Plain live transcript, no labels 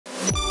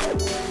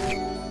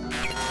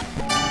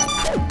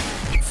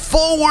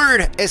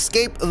Forward!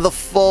 Escape the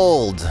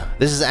fold.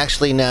 This is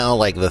actually now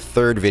like the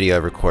third video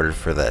I've recorded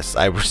for this.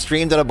 I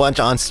streamed it a bunch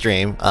on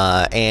stream,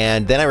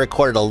 and then I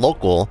recorded a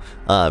local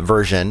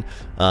version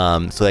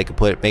so they could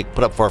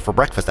put up for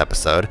breakfast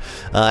episode.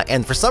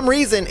 And for some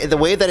reason, the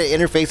way that it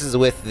interfaces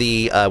with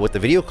the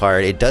video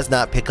card, it does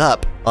not pick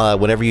up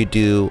whenever you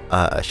do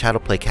a shadow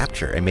play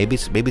capture. And maybe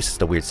it's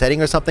just a weird setting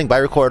or something. But I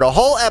recorded a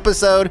whole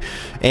episode,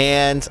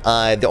 and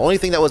the only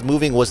thing that was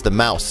moving was the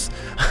mouse.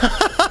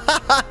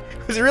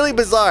 It was really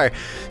bizarre.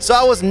 So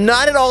I was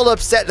not at all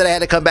upset that I had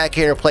to come back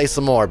here to play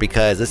some more,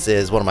 because this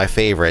is one of my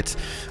favorites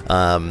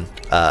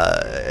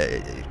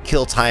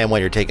kill time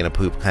when you're taking a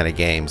poop kind of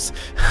games.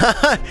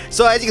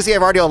 So as you can see,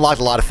 I've already unlocked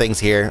a lot of things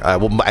here.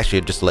 Well,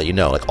 actually, just to let you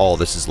know, like, all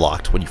this is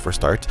locked when you first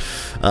start.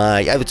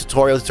 I have a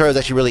tutorial. The tutorial is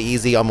actually really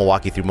easy. I'm gonna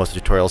walk you through most of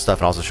the tutorial stuff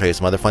and also show you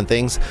some other fun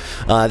things.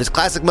 There's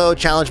classic mode,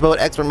 challenge mode,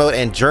 expert mode,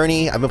 and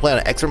journey. I've been playing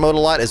on expert mode a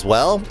lot as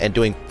well and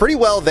doing pretty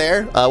well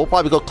there. We'll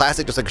probably go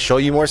classic just so I can show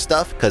you more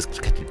stuff, because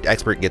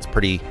expert gets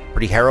pretty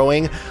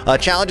harrowing.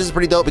 Challenges is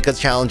pretty dope, because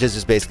challenges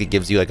just basically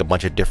gives you like a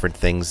bunch of different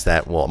things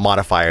that will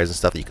modifiers and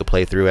stuff that you could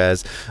play through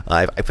as.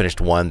 I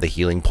finished one, the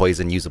healing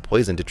poison, use a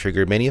poison to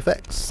trigger many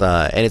effects,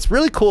 and it's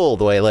really cool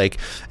the way, like,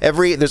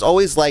 there's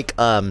always like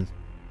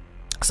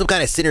some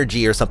kind of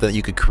synergy or something that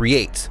you could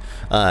create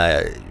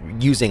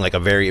using like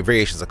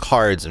variations of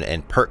cards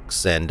and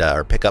perks and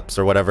or pickups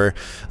or whatever.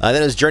 Then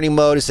there's journey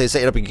mode. It says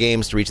set up your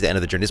games to reach the end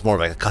of the journey. It's more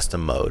of like a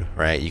custom mode,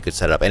 right? You could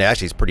set up, and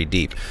actually it's pretty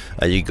deep.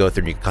 You go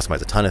through and you can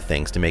customize a ton of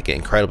things to make it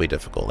incredibly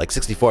difficult. Like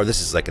 64,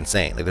 this is like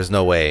insane. Like, there's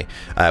no way.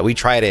 We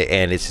tried it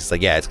and it's just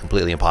like, yeah, it's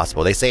completely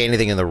impossible. They say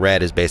anything in the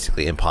red is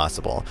basically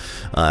impossible.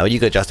 But you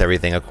can adjust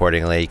everything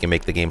accordingly. You can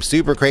make the game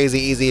super crazy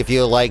easy if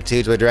you like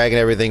to by dragging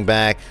everything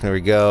back. There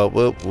we go.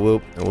 Whoop,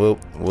 whoop,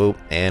 whoop, whoop,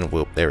 and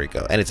whoop. There we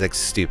go. And it's like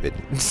stupid.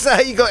 So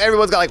you go,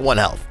 everyone's got like 1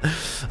 health.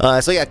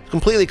 So yeah,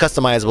 completely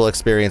customizable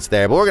experience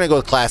there. But we're gonna go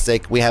with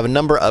classic. We have a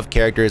number of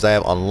characters I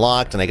have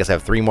unlocked, and I guess I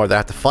have 3 more that I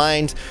have to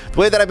find. The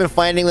way that I've been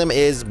finding them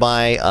is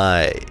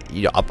by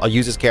you know, I'll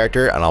use this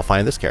character and I'll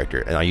find this character,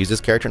 and I'll use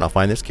this character and I'll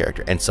find this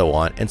character, and so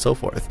on and so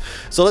forth.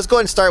 So let's go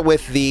ahead and start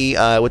with the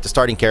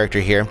starting character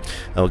here.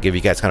 I'll give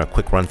you guys kind of a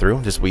quick run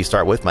through. Just we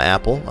start with my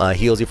apple.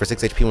 Heals you for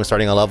 6 HP when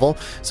starting a level.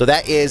 So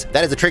that is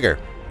a trigger,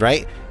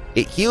 right?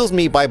 It heals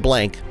me by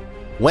blank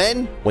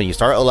when you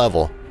start a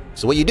level.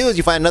 So what you do is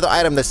you find another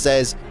item that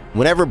says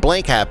whenever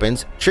blank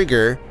happens,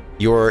 trigger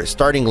your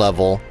starting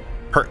level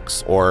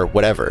perks or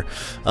whatever,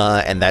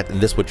 and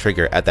this would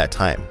trigger at that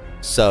time.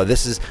 So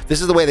this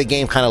is the way the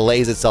game kind of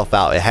lays itself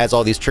out. It has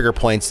all these trigger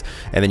points,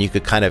 and then you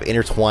could kind of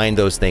intertwine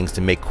those things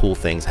to make cool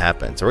things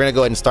happen. So we're gonna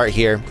go ahead and start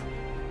here.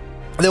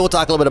 Then we'll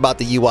talk a little bit about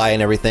the UI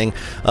and everything.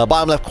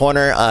 Bottom left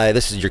corner,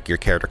 this is your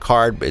character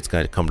card. It's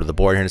going to come to the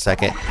board here in a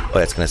second.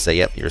 But it's going to say,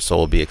 yep, your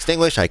soul will be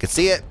extinguished. I can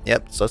see it.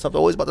 Yep, so it's not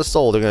always about the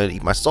soul. They're going to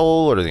eat my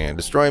soul, or they're going to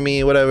destroy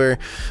me, whatever.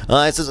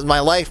 It says my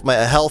life, my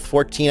health,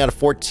 14 out of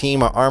 14.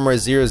 My armor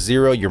is 0,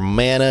 0. Your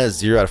mana,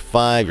 0 out of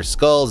 5. Your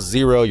skull,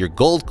 0. Your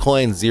gold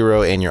coin,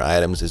 0. And your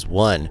items is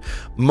 1.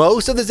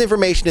 Most of this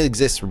information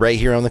exists right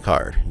here on the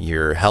card.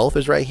 Your health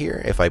is right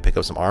here. If I pick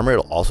up some armor,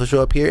 it'll also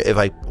show up here. If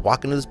I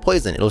walk into this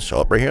poison, it'll show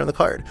up right here on the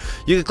card.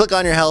 You can click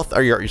on your health,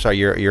 or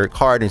your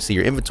card, and see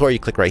your inventory. You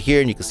click right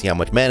here and you can see how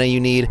much mana you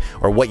need,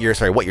 or what your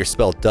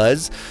spell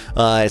does.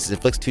 It says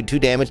inflicts 2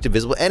 damage to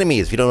visible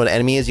enemies. If you don't know what an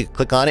enemy is, you can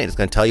click on it. It's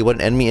going to tell you what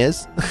an enemy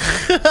is.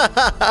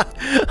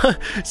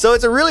 So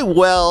it's a really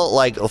well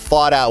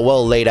thought out,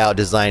 well laid out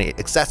design,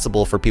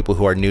 accessible for people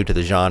who are new to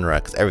the genre,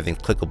 because everything's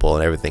clickable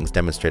and everything's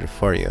demonstrated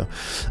for you.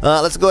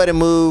 Let's go ahead and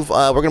move.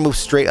 We're going to move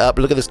straight up.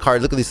 Look at this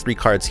card. Look at these 3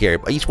 cards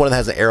here. Each one of them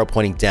has an arrow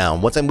pointing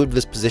down. Once I move to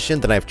this position,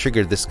 then I've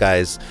triggered this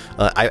guy's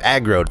I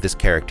aggroed this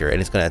character,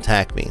 and it's going to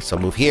attack me. So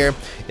move here,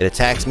 it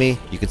attacks me.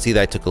 You can see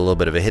that I took a little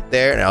bit of a hit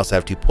there, and I also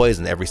have 2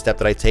 poison. Every step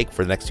that I take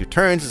for the next 2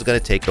 turns is going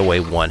to take away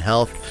 1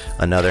 health,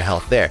 another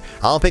health there.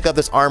 I'll pick up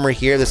this armor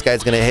here. This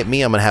guy's going to hit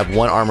me. I'm going to have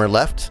 1 armor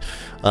left.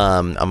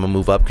 I'm going to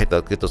move up, get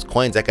those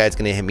coins. That guy's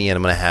going to hit me, and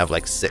I'm going to have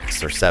like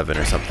 6 or 7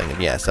 or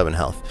something. Yeah, 7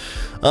 health.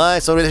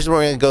 So this is where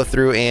we're going to go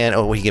through, and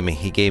oh, what did he give me?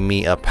 He gave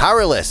me a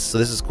powerless. So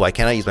this is cool. I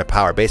cannot use my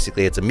power.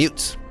 Basically, it's a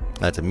mute.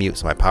 That's a mute,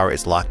 so my power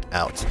is locked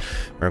out.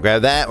 We're gonna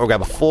grab that. We'll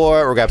grab a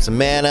 4. We'll grab some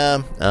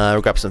mana.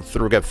 We'll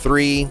grab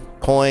 3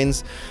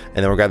 coins, and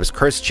then we'll grab this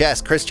cursed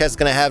chest. Cursed chest is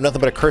gonna have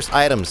nothing but cursed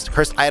items.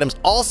 Cursed items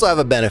also have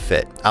a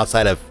benefit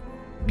outside of,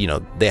 you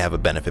know, they have a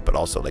benefit, but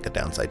also like a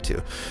downside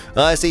too.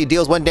 So it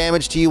deals 1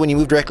 damage to you when you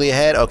move directly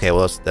ahead. Okay,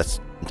 well that's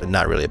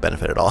not really a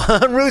benefit at all.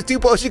 Removes 2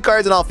 potion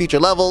cards in all future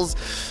levels,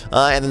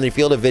 and then the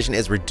field of vision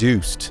is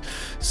reduced.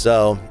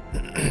 So.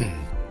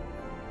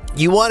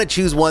 You want to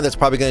choose one that's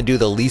probably going to do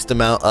the least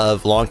amount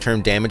of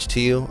long-term damage to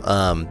you,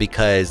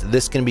 because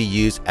this can be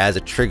used as a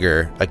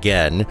trigger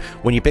again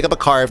when you pick up a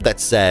card that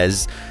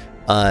says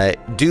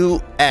do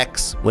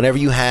X whenever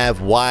you have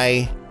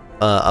Y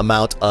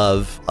amount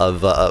of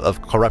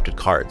corrupted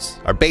cards,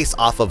 are based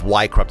off of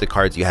why corrupted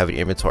cards you have in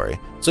your inventory.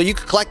 So you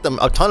could collect them,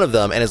 a ton of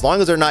them, and as long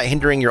as they're not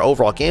hindering your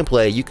overall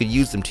gameplay, you could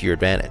use them to your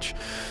advantage.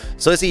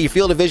 So let's see, your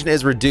field of vision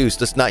is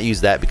reduced. Let's not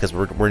use that because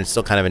we're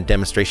still kind of in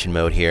demonstration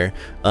mode here.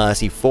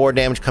 See, 4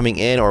 damage coming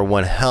in or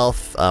 1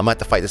 health. I might have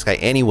to fight this guy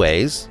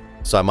anyways,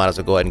 so I might as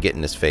well go ahead and get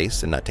in his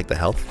face and not take the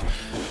health.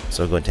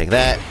 So I'll go and take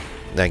that.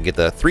 Then I can get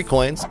the 3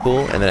 coins,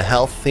 cool, and then a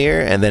health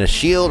here, and then a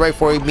shield right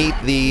before we meet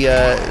the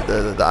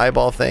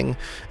eyeball thing. And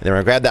then we're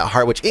gonna grab that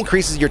heart, which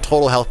increases your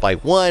total health by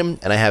 1.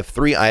 And I have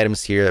 3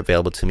 items here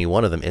available to me.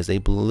 One of them is a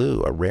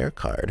blue, a rare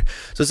card.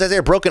 So it says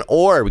here, broken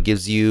orb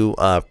gives you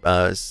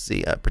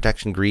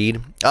protection, greed.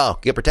 Oh,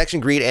 get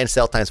protection, greed, and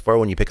stealth ×4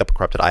 when you pick up a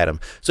corrupted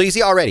item. So you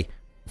see already,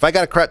 if I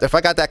got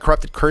that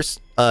corrupted curse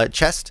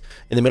chest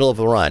in the middle of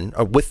the run,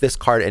 or with this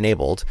card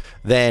enabled,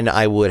 then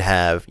I would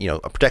have, you know,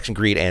 a protection,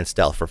 greed, and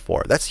stealth for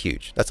 4. That's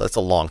huge. That's a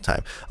long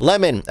time.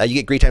 Lemon, you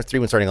get greed ×3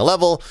 when starting a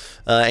level,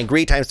 and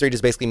greed ×3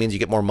 just basically means you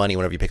get more money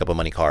whenever you pick up a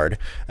money card.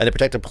 And the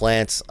protected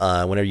plants,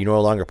 whenever you no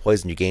longer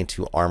poison, you gain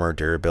 2 armor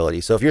durability.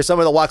 So if you're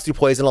someone that walks through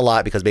poison a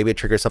lot because maybe it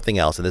triggers something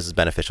else, and this is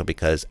beneficial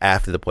because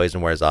after the poison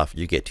wears off,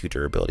 you get 2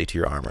 durability to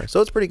your armor.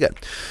 So it's pretty good.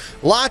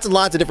 Lots and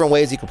lots of different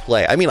ways you could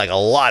play. I mean, like a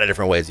lot of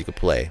different ways you could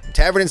play.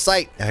 Tavern in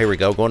sight. Here we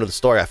go. Going to the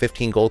store. I got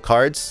 15 gold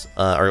cards,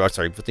 or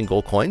sorry, 15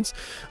 gold coins.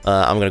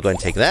 I'm gonna go ahead and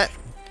take that.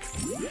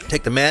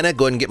 Take the mana.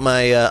 Go ahead and get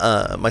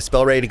my my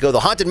spell ready to go.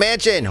 The haunted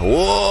mansion.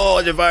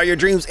 Whoa! Devour your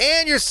dreams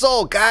and your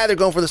soul. God, they're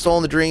going for the soul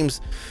and the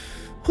dreams.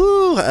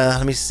 Whew.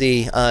 Let me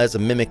see. There's a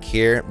mimic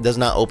here. It does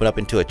not open up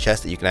into a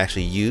chest that you can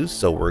actually use,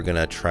 so we're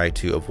gonna try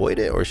to avoid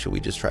it, or should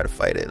we just try to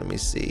fight it? Let me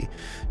see.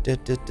 We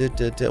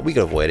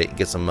can avoid it.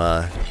 Get some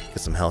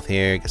health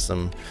here. Get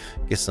some.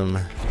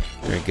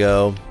 There we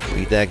go.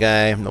 Beat that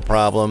guy. No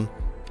problem.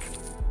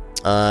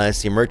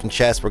 See a merchant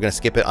chest. We're gonna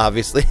skip it,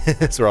 obviously.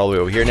 So we're all the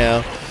way over here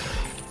now.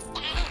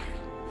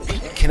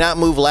 Cannot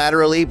move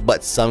laterally,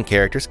 but some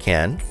characters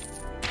can.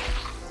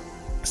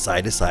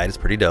 Side to side is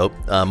pretty dope.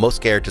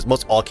 Most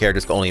all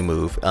characters can only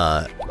move,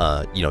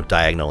 you know,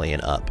 diagonally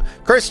and up.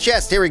 Cursed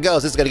chest. Here we go.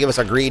 So this is gonna give us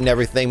our greed and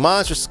everything.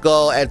 Monster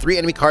skull. Add 3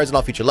 enemy cards in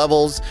all future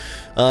levels.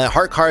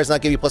 Heart cards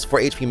not give you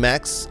 +4 HP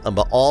max,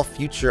 but all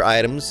future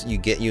items you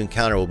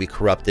encounter will be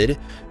corrupted.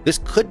 This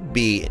could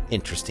be an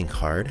interesting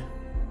card.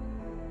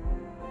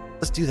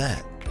 Let's do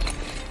that.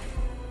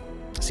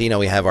 So, you know,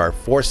 we have our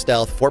 4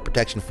 stealth, 4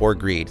 protection, 4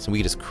 greed. So we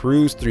can just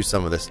cruise through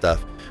some of this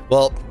stuff.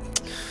 Well,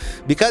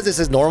 because this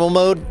is normal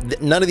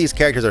mode, none of these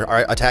characters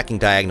are attacking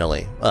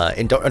diagonally.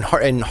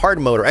 In hard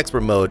mode or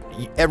expert mode,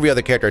 every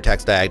other character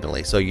attacks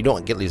diagonally. So you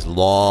don't get these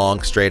long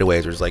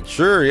straightaways where it's like,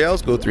 sure, yeah,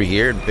 let's go through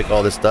here and pick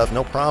all this stuff.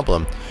 No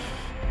problem.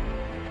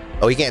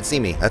 Oh, he can't see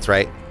me. That's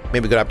right.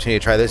 Maybe a good opportunity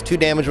to try this. 2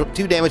 damage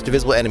to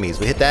visible enemies.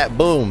 We hit that.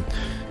 Boom.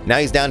 Now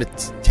he's down to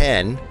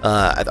 10.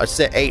 I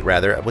said 8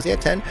 rather. Was he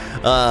at 10?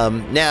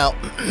 Now,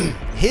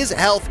 his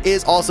health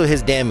is also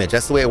his damage.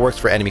 That's the way it works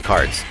for enemy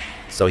cards.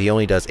 So he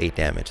only does 8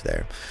 damage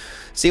there.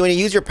 See, when you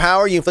use your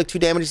power, you inflict 2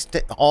 damage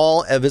to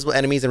all visible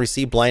enemies and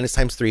receive blindness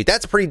 ×3.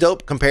 That's pretty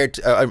dope compared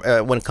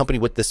to when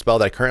accompanied with this spell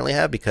that I currently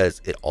have,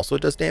 because it also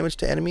does damage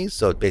to enemies.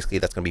 So basically,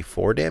 that's going to be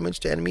 4 damage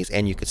to enemies,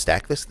 and you could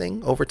stack this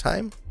thing over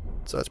time.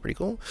 So that's pretty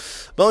cool.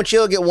 Bone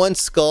Shield, get 1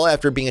 skull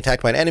after being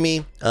attacked by an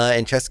enemy,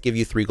 and chests give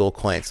you 3 gold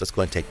coins. Let's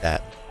go and take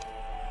that.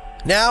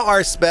 Now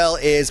our spell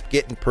is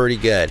getting pretty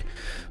good.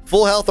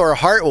 Full health or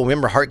heart. Well,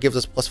 remember, heart gives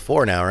us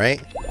 +4 now,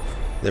 right?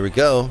 There we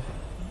go.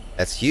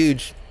 That's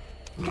huge.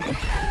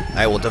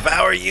 I will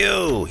devour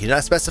you. He did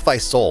not specify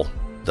soul,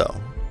 though.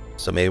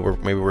 So maybe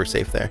we're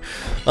safe there.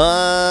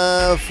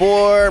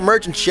 For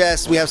merchant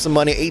chest, we have some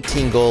money,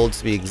 18 gold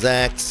to be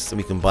exact. So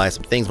we can buy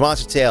some things.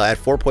 Monster tail, add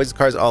 4 poison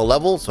cards at all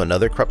levels, so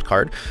another corrupt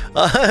card.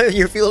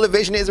 Your field of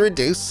vision is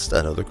reduced,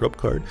 another corrupt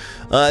card.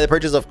 The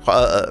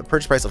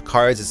purchase price of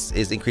cards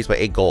is increased by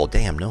 8 gold.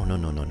 Damn, no.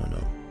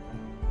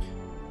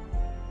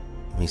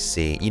 Let me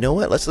see. You know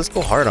what? Let's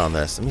go hard on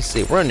this. Let me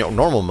see. We're in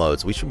normal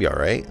mode, so we should be all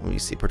right. Let me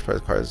see. Purchase price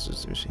of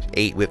cards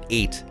 8 with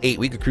 8.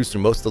 We could cruise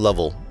through most of the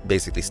level,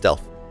 basically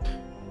stealth.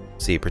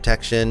 See,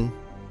 protection.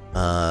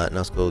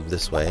 Let's go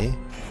this way.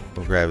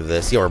 We'll grab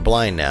this. Yeah, we're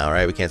blind now,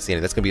 right? We can't see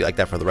anything. That's gonna be like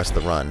that for the rest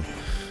of the run.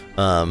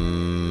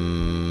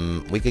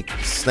 We could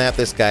snap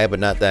this guy, but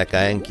not that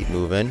guy, and keep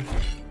moving.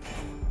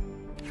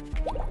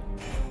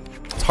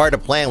 It's hard to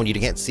plan when you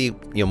can't see,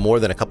 you know, more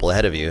than a couple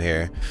ahead of you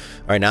here.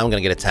 All right, now I'm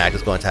gonna get attacked.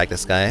 Let's go and attack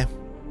this guy.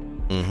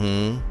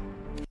 Uh-oh,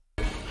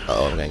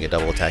 I'm gonna get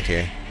double attacked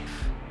here.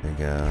 There we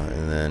go.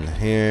 And then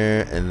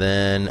here, and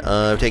then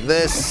take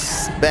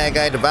this. Bad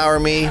guy, devour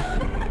me.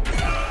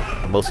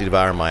 Mostly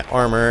devour my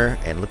armor,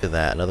 and look at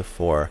that, another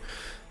 4.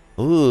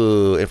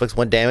 Ooh, inflicts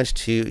 1 damage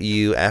to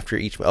you after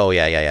each. Oh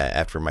yeah.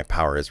 After my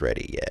power is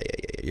ready.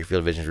 Yeah. Your field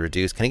of vision is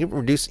reduced. Can I get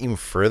reduced even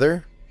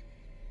further?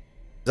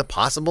 Is that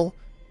possible?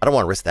 I don't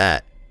want to risk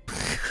that.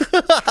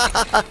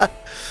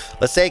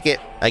 Let's take it.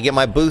 I get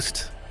my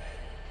boost.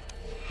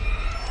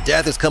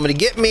 Death is coming to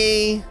get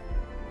me.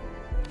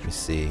 Let me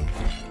see.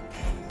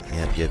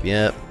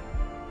 Yep.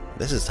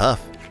 This is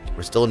tough.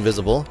 We're still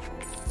invisible.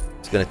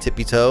 It's gonna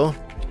tippy toe.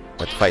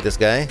 Have to fight this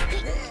guy.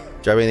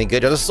 Drop anything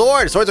good. There's a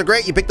sword! Swords are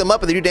great! You pick them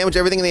up and they do damage to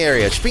everything in the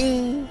area.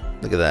 Shping!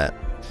 Look at that.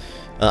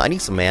 I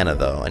need some mana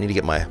though. I need to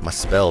get my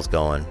spells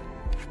going.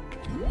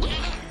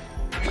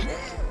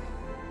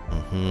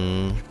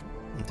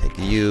 Take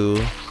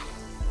you.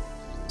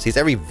 See, it's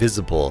every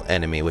visible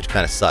enemy, which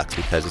kind of sucks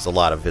because there's a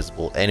lot of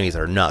visible enemies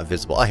that are not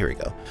visible. Oh, here we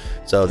go.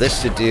 So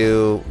this should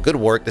do good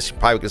work. This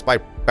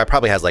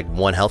probably has like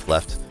 1 health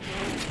left.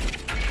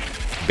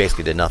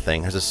 Basically did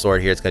nothing. There's a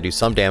sword here. It's gonna do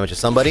some damage to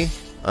somebody.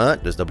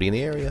 There's nobody in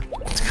the area.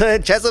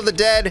 Chest of the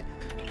Dead.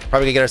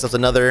 Probably gonna get ourselves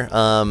another.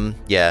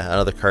 Yeah,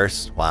 another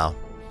curse. Wow.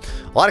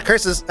 A lot of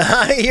curses.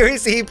 Here we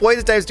see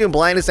poison times 2 and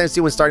blindness times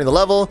 2 when starting the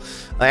level.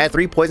 Add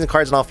 3 poison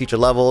cards on all future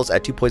levels.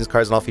 Add 2 poison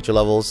cards on all future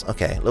levels.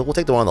 Okay, we'll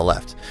take the one on the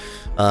left.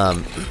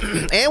 And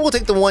we'll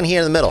take the one here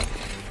in the middle.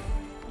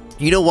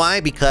 You know why?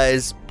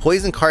 Because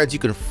poison cards you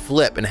can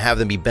flip and have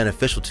them be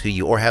beneficial to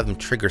you or have them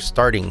trigger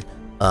starting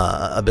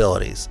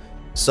abilities.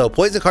 So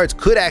poison cards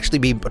could actually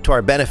be to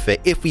our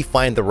benefit if we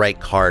find the right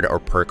card or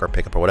perk or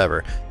pickup or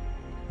whatever.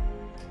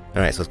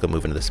 All right, so let's go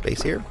move into the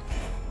space here.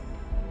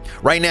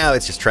 Right now,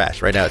 it's just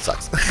trash. Right now, it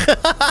sucks.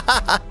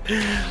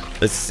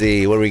 Let's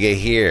see. What do we get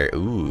here?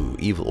 Ooh,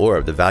 Evil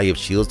Orb. The value of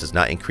shields does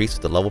not increase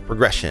with the level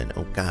progression.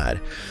 Oh, God.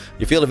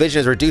 Your field of vision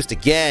is reduced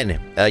again.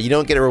 You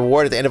don't get a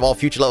reward at the end of all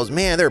future levels.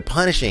 Man, they're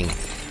punishing.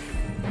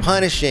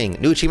 Punishing.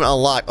 New achievement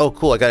unlocked. Oh,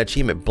 cool. I got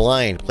achievement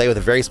blind. Play with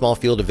a very small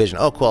field of vision.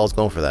 Oh, cool. I was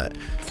going for that.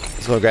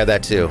 Let's go grab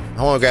that, too.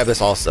 I want to grab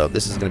this also.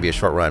 This is going to be a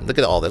short run. Look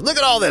at all this. Look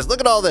at all this. Look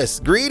at all this.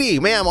 Greedy.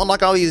 Man, I'm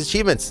unlocking all these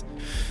achievements.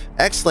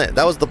 Excellent.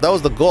 That was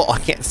the goal. I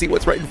can't see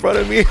what's right in front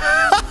of me.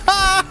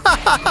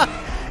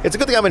 It's a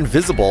good thing I'm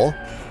invisible,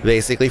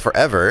 basically,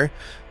 forever.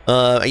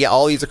 Yeah,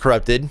 all these are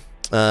corrupted.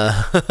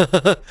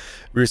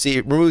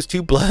 Removes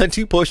 2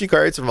 potion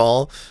cards from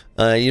all.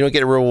 You don't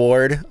get a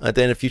reward at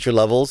the end of future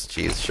levels.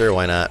 Jeez, sure,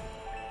 why not?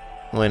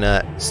 Why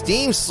not?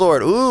 Steam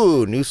Sword.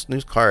 Ooh, new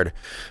card.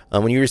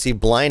 When you receive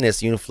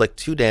blindness, you inflict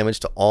 2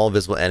 damage to all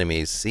visible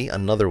enemies. See,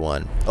 another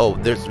one. Oh,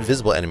 there's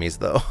visible enemies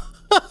though.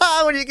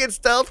 When you get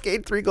stealth,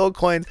 gain 3 gold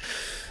coins.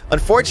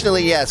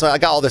 Unfortunately, yeah, so I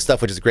got all this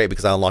stuff, which is great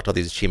because I unlocked all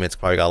these achievements.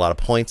 Probably got a lot of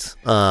points.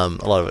 A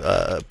lot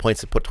of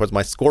points to put towards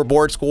my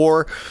scoreboard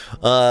score.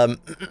 Yeah,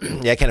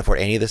 I can't afford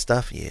any of this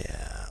stuff.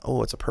 Yeah.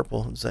 Oh, it's a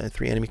purple. It's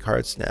 3 enemy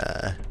cards.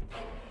 Nah.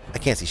 I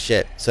can't see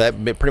shit. So that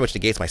pretty much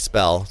negates my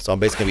spell. So I'm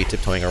basically going to be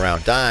tiptoeing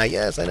around. Die.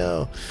 Yes, I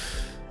know.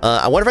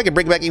 I wonder if I can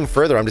bring it back even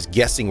further. I'm just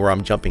guessing where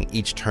I'm jumping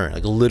each turn.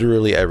 Like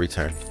literally every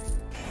turn.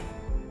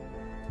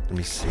 Let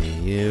me see.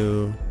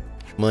 You.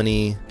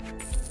 Money.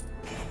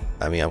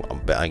 I mean,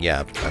 yeah,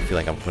 I feel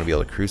like I'm going to be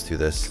able to cruise through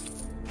this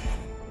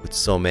with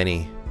so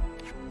many.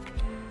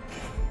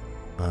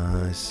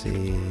 Let's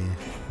see.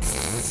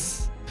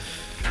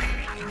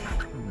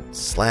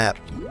 Slap.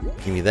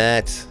 Give me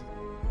that.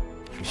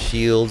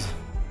 Shield.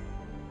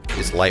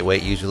 Just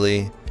lightweight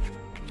usually.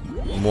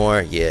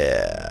 More.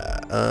 Yeah.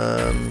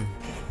 I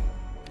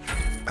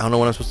don't know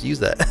when I'm supposed to use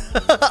that.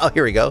 Oh,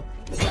 here we go.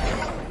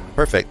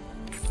 Perfect.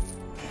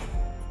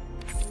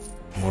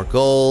 More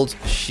gold,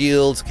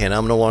 shields. Okay, now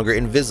I'm no longer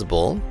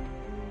invisible.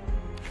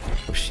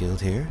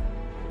 Shield here.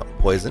 Oh,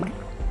 poison.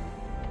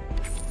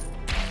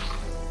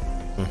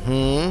 I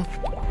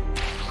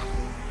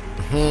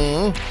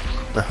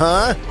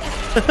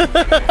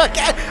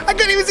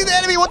couldn't even see the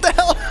enemy. What the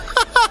hell?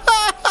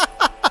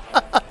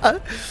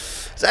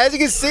 So as you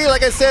can see,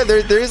 like I said,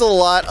 there is a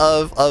lot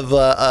of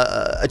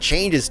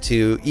changes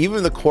to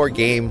even the core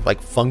game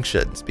like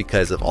functions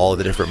because of all of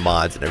the different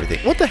mods and everything.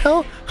 What the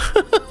hell?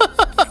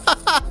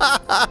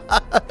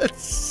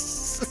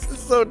 This is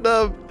so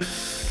dumb.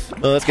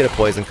 Oh, let's get a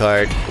poison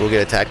card. We'll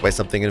get attacked by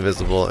something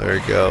invisible. There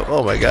we go.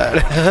 Oh my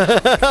god.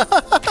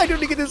 I don't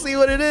get to see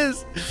what it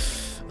is.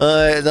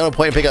 There's no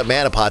point in picking up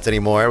mana pots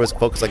anymore. I was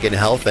focused on getting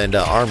health and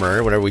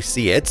armor whenever we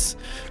see it.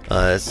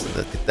 Let's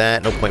look at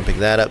that. No point in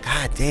picking that up.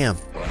 God damn.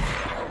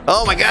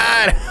 Oh my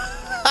god.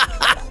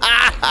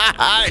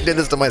 I did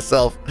this to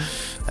myself.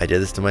 I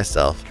did this to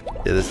myself.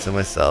 Did this to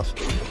myself.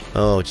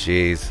 Oh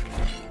jeez.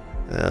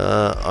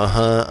 Oh,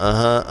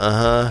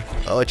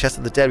 a Chest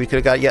of the Dead. We could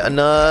have got yet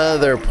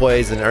another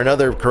poison or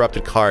another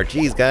corrupted card.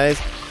 Jeez, guys.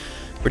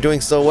 We're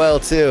doing so well,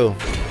 too.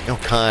 Oh,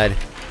 God.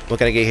 What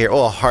can I get here?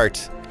 Oh, a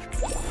heart.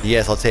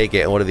 Yes, I'll take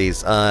it. And what are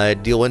these?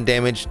 Deal 1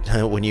 damage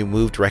when you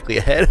move directly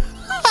ahead.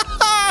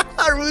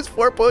 Removes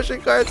 4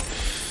 potion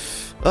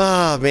cards.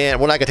 Oh, man.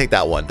 We're not going to take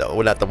that one, though.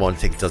 We're not the one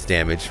that does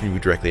damage. Move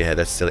directly ahead.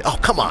 That's silly. Oh,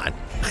 come on.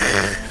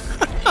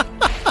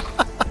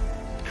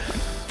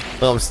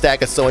 Oh, I'm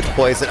stacking so much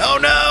poison. Oh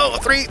no!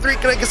 3.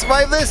 Can I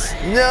survive this?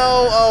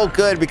 No! Oh,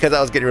 good, because I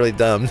was getting really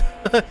dumb.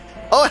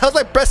 Oh, how's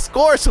my best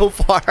score so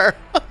far?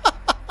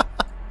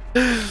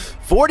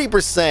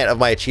 40% of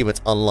my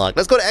achievements unlocked.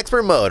 Let's go to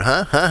expert mode,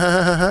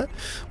 huh?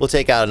 We'll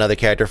take out another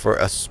character for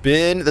a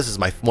spin. This is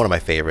one of my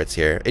favorites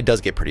here. It does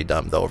get pretty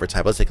dumb, though, over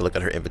time. Let's take a look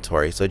at her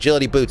inventory. So,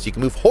 agility boots. You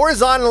can move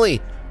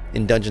horizontally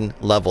in dungeon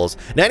levels.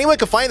 Now, anyone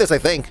can find this, I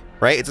think,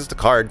 right? It's just a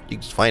card. You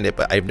can just find it,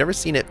 but I've never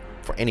seen it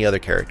for any other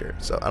character.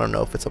 So I don't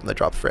know if it's something that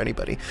drops for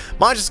anybody.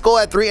 Monstrous Skull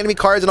at 3 enemy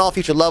cards in all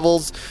future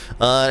levels.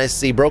 Let's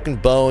see, Broken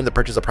Bone, the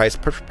purchase price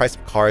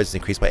of cards is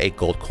increased by 8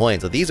 gold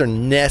coins. So these are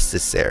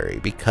necessary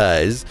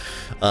because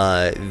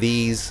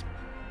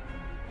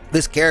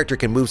this character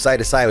can move side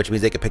to side, which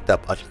means they can pick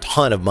up a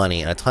ton of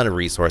money and a ton of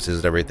resources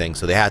and everything,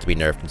 so they have to be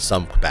nerfed in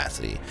some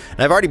capacity. And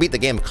I've already beat the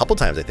game a couple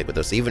times, I think, with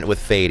this, even with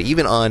Fade,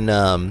 even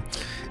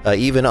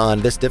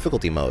on this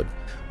difficulty mode.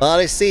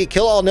 Let's see,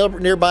 kill all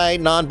nearby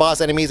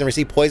non-boss enemies and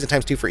receive poison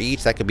 ×2 for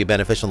each. That could be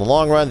beneficial in the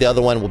long run. The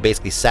other one will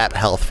basically sap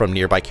health from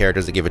nearby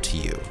characters and give it to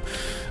you.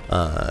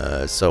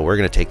 So we're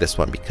gonna take this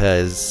one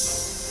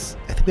because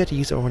I think we have to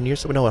use it over near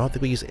someone. No, I don't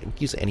think we use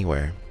it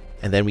anywhere.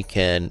 And then we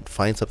can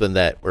find something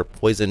where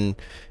poison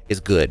is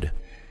good.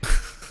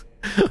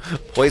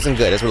 Poison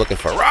good, that's what we're looking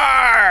for.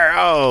 Rawr!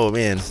 Oh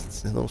man,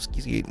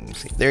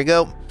 there you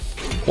go.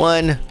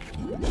 1.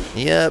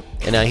 Yep.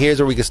 And now here's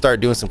where we can start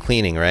doing some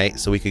cleaning, right?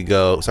 So we could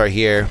go, start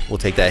here, we'll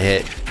take that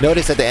hit.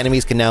 Notice that the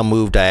enemies can now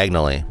move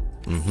diagonally.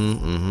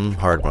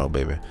 Hard mode,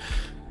 baby.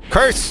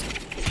 Curse!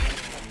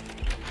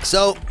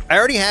 So, I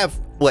already have,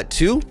 what,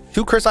 2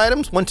 curse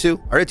items? 1, 2.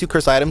 I already have 2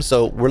 curse items,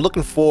 so we're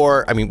looking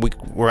for, I mean,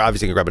 we're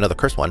obviously gonna grab another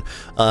curse one,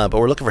 but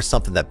we're looking for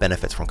something that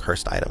benefits from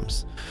cursed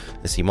items.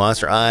 Let's see,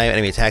 Monster Eye,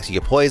 enemy attacks, you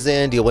get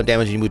poison, deal 1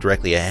 damage and you move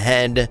directly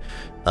ahead.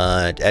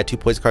 Add 2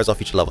 poison cards off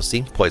future level.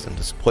 See? Poison.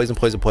 Just poison,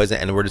 poison, poison,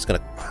 and we're just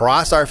gonna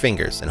cross our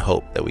fingers and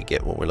hope that we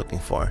get what we're looking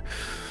for.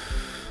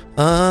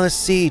 Let's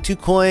see, 2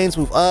 coins,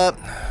 move up.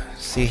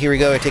 See, here we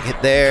go, I take a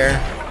hit there.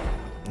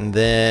 And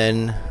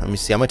then, let me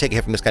see, I'm gonna take a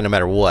hit from this guy no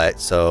matter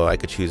what, so I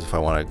could choose if I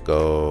wanna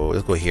go,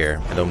 let's go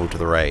here, and don't move to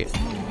the right.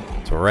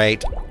 So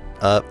right,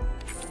 up,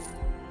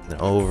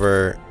 and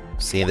over.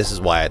 See, this is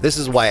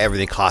why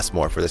everything costs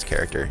more for this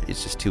character.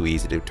 It's just too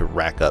easy to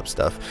rack up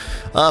stuff.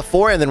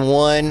 4 and then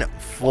 1,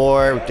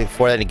 4, we take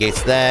 4, that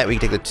negates that. We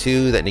can take the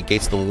 2, that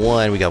negates the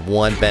 1. We got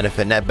 1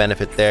 benefit, net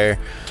benefit there.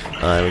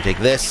 We take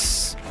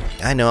this.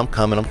 I know, I'm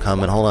coming.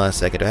 Hold on a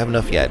second. Do I have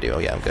enough? Yeah, I do. Oh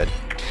yeah, I'm good.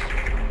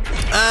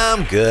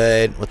 I'm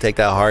good. We'll take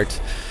that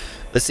heart.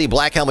 Let's see,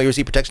 Black Helmet, you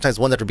receive protection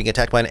 ×1 after being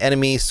attacked by an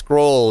enemy.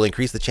 Scroll,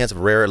 increase the chance of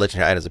rare or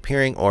legendary items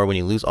appearing, or when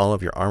you lose all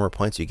of your armor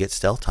points, you get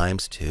stealth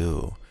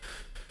 ×2.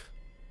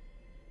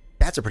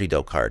 That's a pretty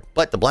dope card.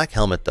 But the Black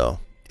Helmet, though,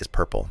 is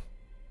purple.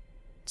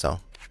 So,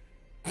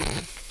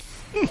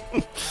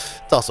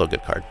 it's also a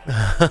good card.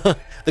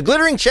 The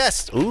Glittering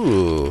Chest.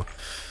 Ooh,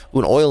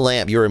 an oil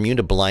lamp. You're immune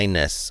to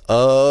blindness.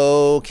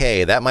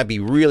 Okay, that might be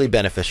really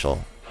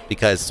beneficial.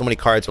 Because so many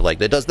cards are like,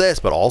 that does this,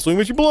 but also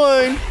makes you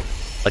blind.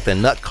 Like the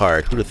nut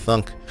card. Who'd have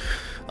thunk?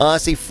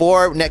 See,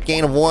 4, net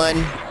gain of 1.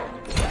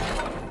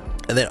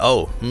 And then,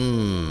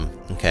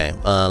 okay.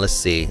 Let's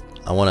see.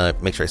 I want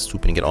to make sure I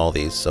swoop in and get all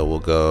these. So we'll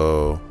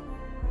go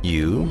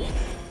you,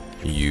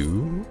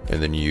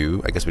 and then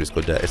you. I guess we just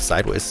go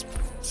sideways.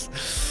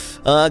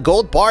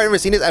 Gold bar, never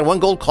seen this. Add 1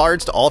 gold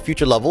cards to all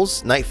future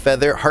levels. Night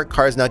Feather, heart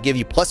cards now give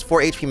you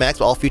 +4 HP max,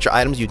 but all future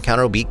items you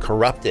encounter will be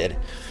corrupted.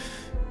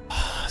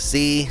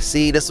 See,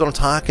 this is what I'm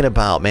talking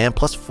about, man.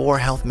 +4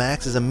 health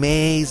max is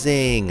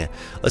amazing.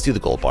 Let's do the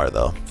gold bar,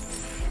 though.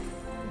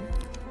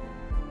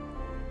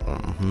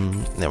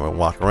 Then we'll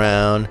walk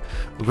around.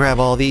 We'll grab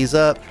all these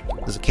up.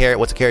 There's a carrot.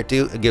 What's a carrot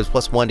do? It gives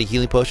 +1 to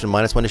healing potion,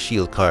 -1 to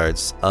shield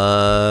cards.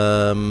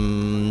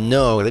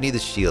 No, I need the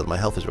shield. My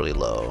health is really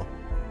low.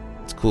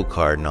 It's a cool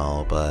card and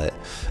all, but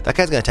that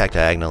guy's gonna attack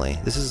diagonally.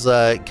 This is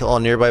kill all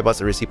nearby bots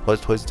that receive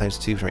poison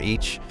 ×2 from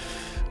each.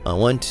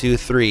 1, 2,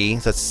 3.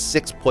 So that's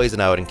 6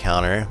 poison I would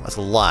encounter. That's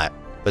a lot.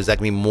 But is that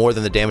gonna be more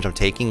than the damage I'm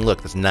taking?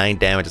 Look, that's 9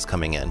 damage is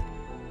coming in.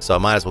 So I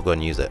might as well go ahead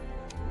and use it.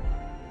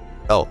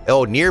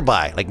 Oh,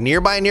 nearby. Like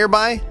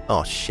nearby?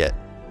 Oh, shit.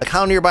 Like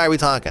how nearby are we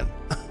talking?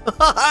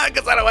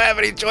 Because I don't have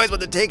any choice but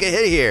to take a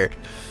hit here.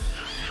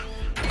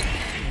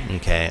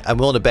 Okay, I'm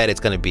willing to bet it's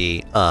gonna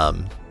be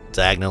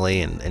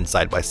diagonally and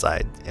side by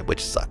side,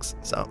 which sucks.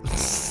 So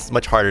it's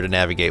much harder to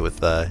navigate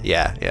with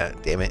yeah,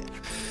 damn it.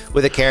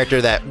 With a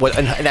character that,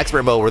 an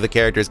expert mode where the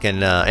characters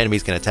can,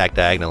 enemies can attack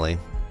diagonally.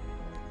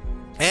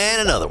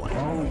 And another one.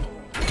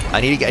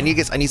 I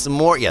need some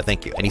more. Yeah,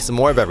 thank you. I need some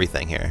more of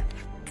everything here.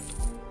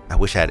 I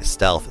wish I had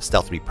stealth.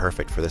 Stealth would be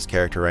perfect for this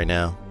character right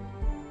now.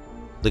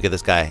 Look at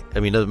this guy. I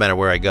mean, it doesn't matter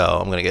where I go,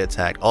 I'm gonna get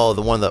attacked. Oh,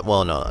 the one that,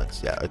 well, no,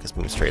 yeah, I guess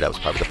moving straight up was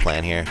probably the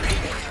plan here.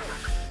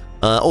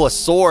 Oh, a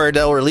sword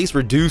that will at least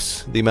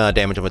reduce the amount of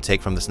damage I'm gonna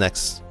take from this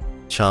next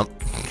chump.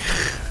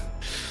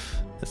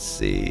 Let's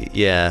see.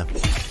 Yeah,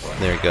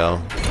 there we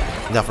go.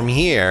 Now from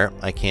here,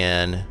 I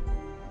can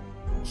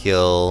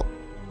kill.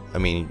 I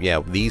mean, yeah,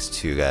 these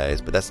 2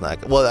 guys, but that's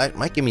not. Well, that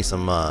might give me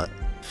some.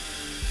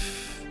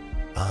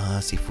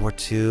 Let's see,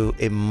 4-2.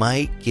 It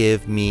might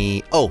give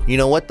me. Oh, you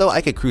know what though?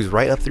 I could cruise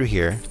right up through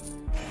here.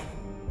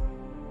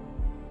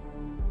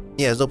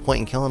 Yeah, there's no point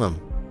in killing them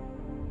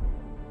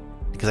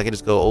because I could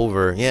just go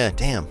over. Yeah,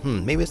 damn.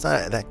 Maybe it's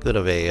not that good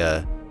of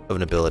an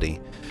ability.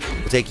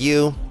 We'll take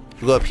you.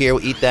 We'll go up here.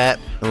 We'll eat that,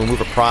 and we'll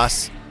move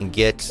across and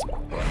get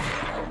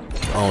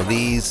all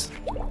these.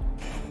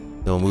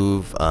 We'll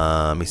move.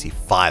 Let me see,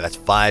 5. That's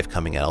 5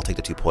 coming in. I'll take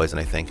the 2 poison,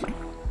 I think.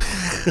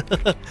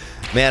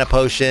 Mana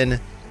potion.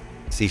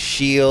 Let's see,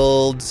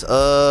 shields.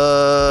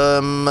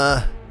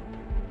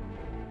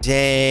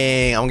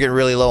 Dang, I'm getting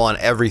really low on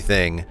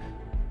everything.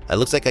 It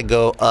looks like I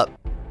go up.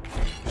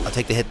 I'll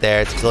take the hit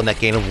there. It's still a net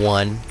gain of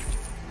 1.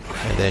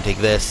 And then I take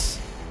this.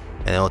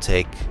 And then we'll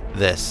take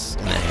this.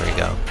 And then here we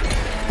go.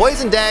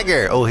 Poison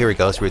dagger. Oh, here we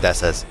go. Let's see what that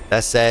says.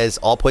 That says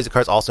all poison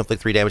cards also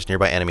inflict 3 damage to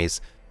nearby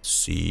enemies.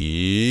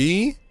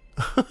 See?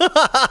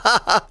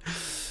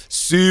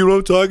 See what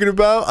I'm talking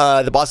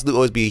about? The boss will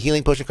always be a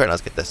healing potion card. Now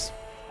let's get this.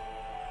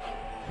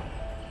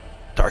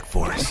 Dark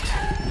Forest.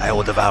 I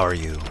will devour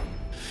you.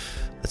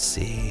 Let's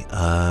see.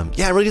 Yeah,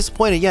 I'm really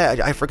disappointed. Yeah,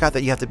 I forgot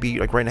that you have to be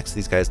like right next to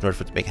these guys in order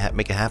for it to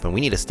make it happen. We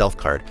need a stealth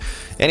card.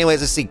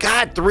 Anyways, let's see.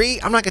 God, 3?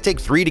 I'm not gonna take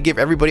 3 to give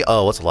everybody.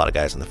 Oh, what's a lot of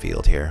guys in the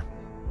field here?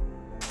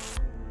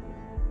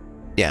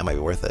 Yeah, it might be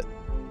worth it.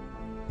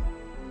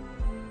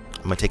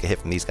 I'm gonna take a hit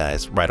from these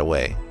guys right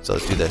away. So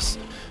let's do this.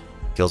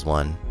 Kills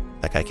 1.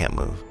 That guy can't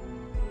move.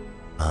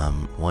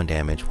 1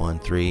 damage. 1,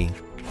 3.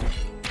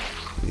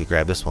 We can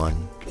grab this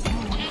one.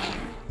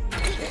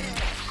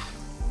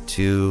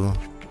 2.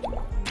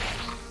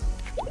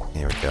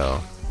 Here we go.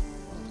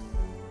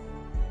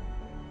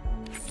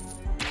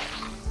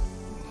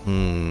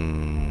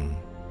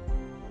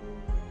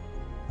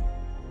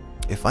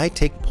 If I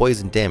take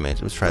poison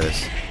damage, let's try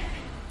this.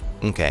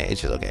 Okay,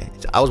 it's just okay.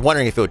 I was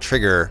wondering if it would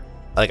trigger,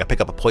 like I pick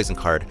up a poison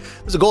card.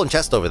 There's a golden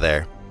chest over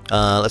there.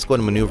 Let's go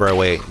and maneuver our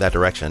way that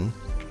direction.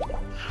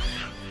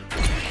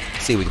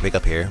 See what we can pick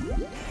up here.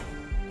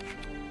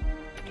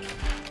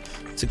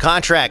 It's a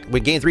contract. We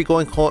gain 3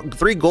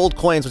 gold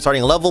coins when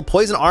starting a level.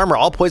 Poison armor.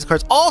 All poison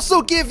cards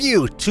also give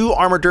you 2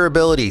 armor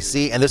durability.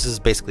 See, and this is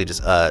basically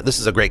just this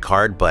is a great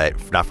card,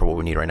 but not for what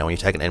we need right now. When you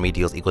attack an enemy,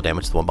 deals equal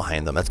damage to the one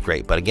behind them. That's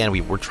great. But again,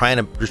 we're trying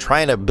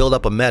to build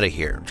up a meta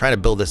here. We're trying to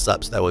build this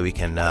up so that way we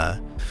can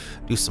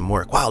do some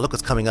work. Wow, look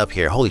what's coming up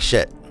here. Holy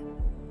shit.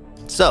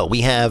 So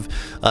we have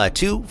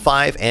 2,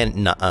 5, and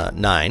 9,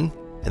 and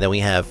then we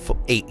have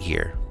 8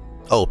 here.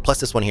 Oh,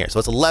 plus this one here. So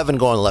it's 11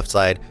 going on the left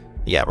side.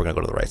 Yeah, we're gonna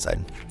go to the right side.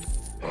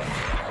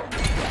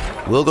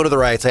 We'll go to the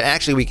right side.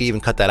 Actually, we could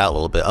even cut that out a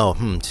little bit. Oh,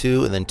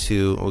 2 and then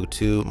 2. We'll go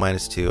 2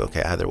 minus 2.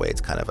 Okay, either way,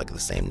 it's kind of like the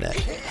same net.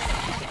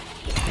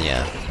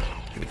 Yeah.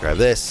 Let me grab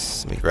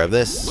this. Let me grab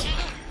this.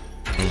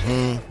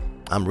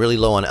 I'm really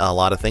low on a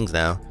lot of things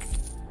now.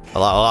 A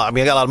lot. I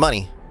mean, I got a lot of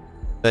money.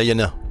 You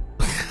know.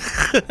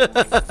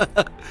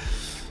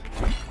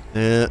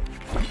 Yeah.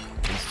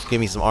 Just give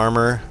me some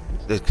armor.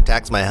 It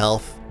attacks my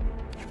health.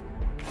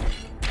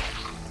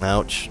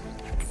 Ouch.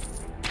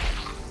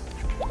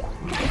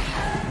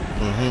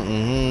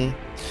 I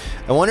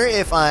wonder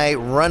if I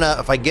run up,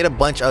 if I get a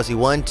bunch. Oh, see,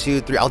 1,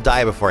 2, 3. I'll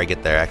die before I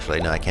get there. Actually,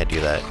 no, I can't do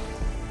that.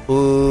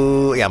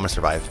 Ooh, yeah, I'm gonna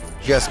survive.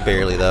 Just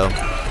barely though.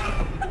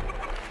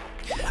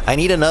 I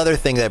need another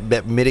thing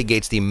that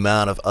mitigates the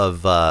amount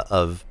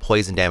of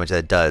poison damage that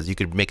it does. You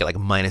could make it like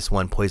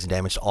 -1 poison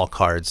damage to all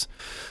cards.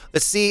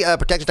 Let's see.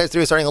 Protection type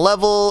 3 is starting a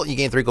level. You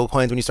gain 3 gold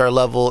coins when you start a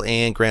level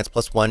and grants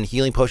 +1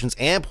 healing potions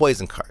and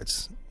poison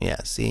cards. Yeah,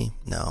 see?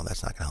 No,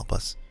 that's not gonna help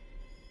us.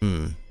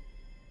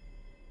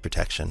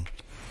 Protection.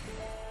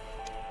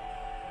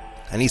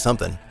 I need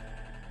something.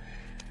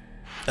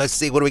 Let's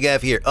see, what do we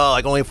have here? Oh,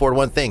 I can only afford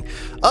one thing.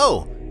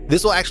 Oh,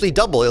 this will actually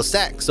double. It'll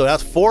stack. So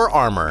that's 4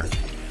 armor.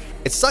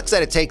 It sucks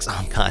that it takes.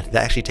 Oh god, did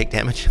that actually take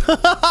damage?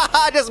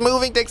 Just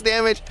moving takes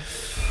damage.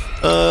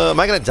 Am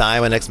I gonna die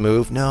my next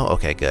move? No.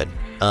 Okay, good.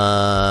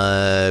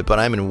 But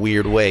I'm in a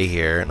weird way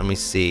here. Let me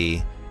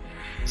see.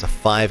 There's a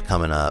 5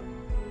 coming up.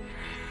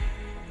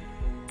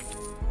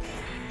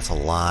 That's a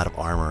lot of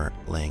armor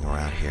laying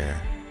around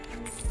here.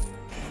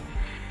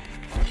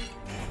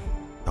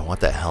 I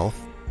want that health.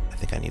 I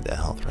think I need that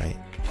health, right?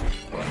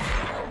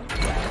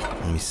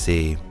 Let me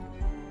see.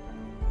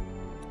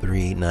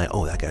 3, 9.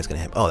 Oh, that guy's gonna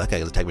hit. Oh, that guy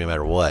gonna attack me no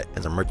matter what.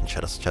 There's a merchant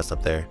chest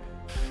up there.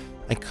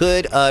 I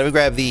could let me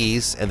grab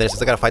these, and then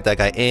since I gotta fight that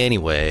guy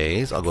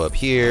anyways, I'll go up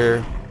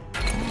here.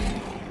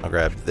 I'll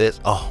grab this.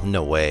 Oh,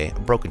 no way. A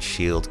broken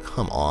shield.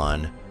 Come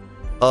on.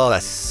 Oh,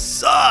 that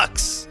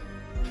sucks.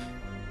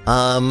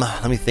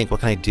 Let me think.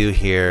 What can I do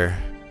here?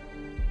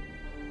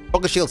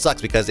 Broken shield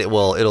sucks because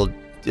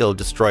it'll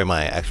destroy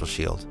my actual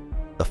shield.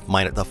 The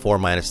 4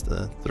 minus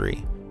the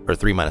 3, or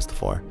 3 minus the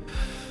 4.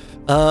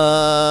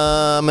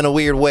 I'm in a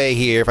weird way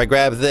here. If I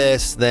grab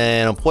this,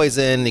 then I'm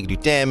poisoned. He can do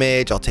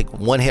damage. I'll take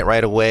 1 hit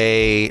right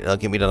away. It'll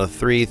give me another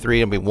 3.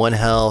 It'll be 1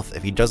 health.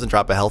 If he doesn't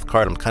drop a health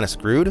card, I'm kind of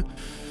screwed.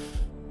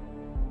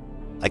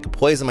 I could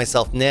poison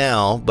myself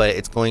now, but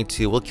it's going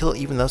to. We'll kill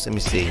even those. Let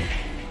me see.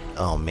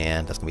 Oh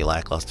man, that's gonna be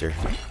lackluster.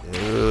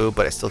 Ooh,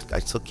 but I still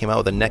came out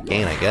with a net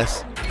gain, I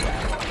guess.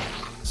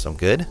 So I'm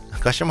good?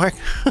 Question mark?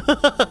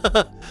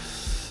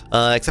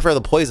 Except for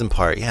the poison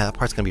part. Yeah, that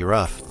part's gonna be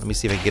rough. Let me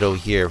see if I can get over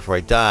here before I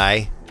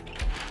die.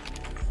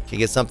 Can you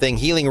get something?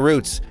 Healing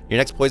roots. Your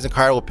next poison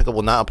card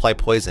will not apply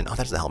poison. Oh,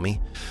 that doesn't help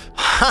me.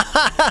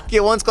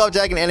 Get 1 skull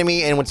attack an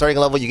enemy, and when starting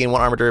a level, you gain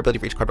 1 armor durability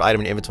for each card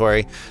item in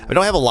inventory. I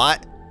don't have a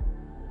lot.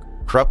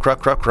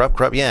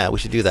 Corrupt. Yeah, we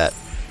should do that.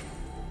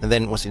 And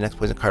then what's the next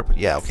poison card?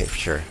 Yeah, okay, for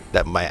sure.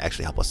 That might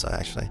actually help us,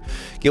 actually.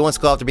 Get 1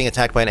 skull after being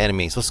attacked by an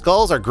enemy. So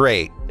skulls are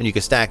great, and you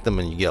can stack them,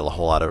 and you get a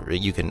whole lot of...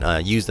 You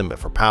can use them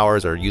for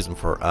powers or use them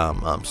for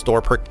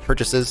store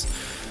purchases.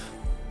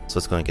 So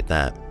let's go and get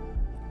that.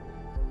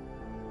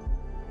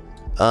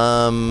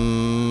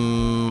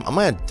 Am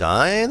I gonna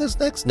die in this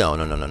next? No.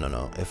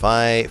 If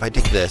I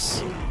take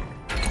this,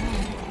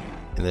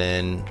 and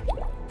then...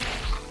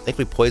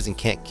 Thankfully poison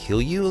can't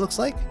kill you, it looks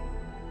like.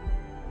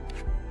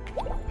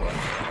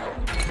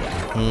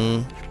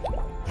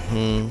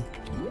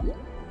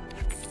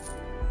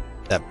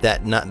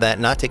 That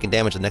not taking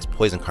damage, the next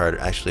poison card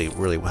actually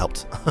really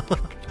helped.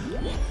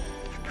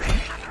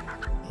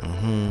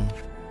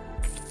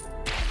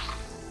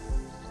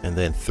 And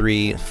then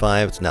 3,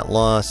 5, it's net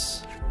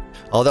loss.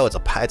 Although it's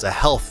a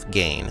health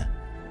gain,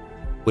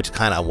 which is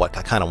kind of what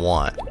I kind of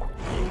want.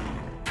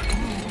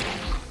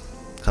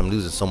 I'm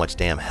losing so much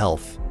damn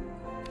health.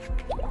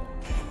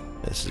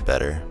 This is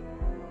better.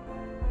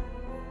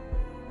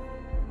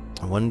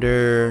 I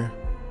wonder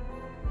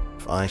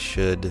if I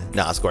should...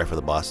 Nah, let's go right for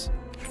the boss.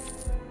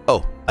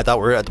 Oh, I thought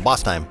we were at the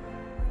boss time.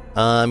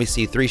 Let me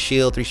see. 3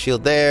 shield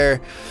there.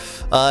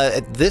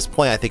 At this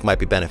point, I think it might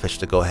be beneficial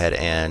to go ahead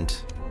and...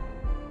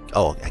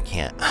 Oh, I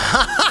can't.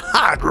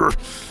 I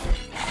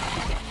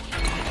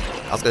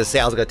was going to say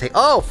I was going to take...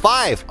 Oh,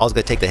 5! I was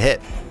going to take the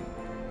hit.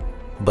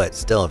 But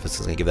still, if it's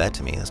going to give that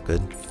to me, that's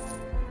good.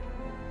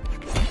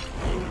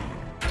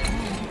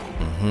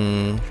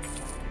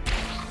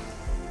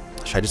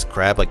 Should I just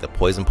grab like the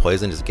poison,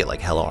 just get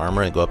like hella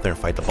armor and go up there and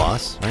fight the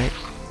boss, right?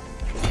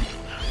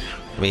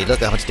 I mean, it does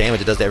that much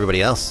damage it does to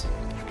everybody else.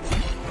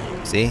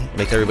 See? It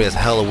makes everybody else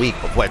hella weak.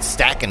 But what, it's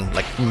stacking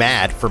like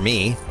mad for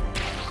me.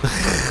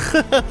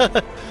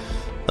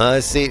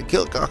 Let's see.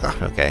 Kill.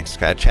 Okay, just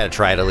gotta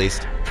try it at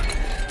least.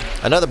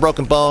 Another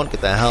broken bone.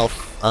 Get that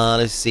health.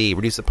 Let's see.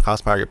 Reduce the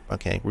cost power.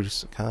 Okay.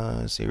 Reduce the cost.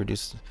 Let's see.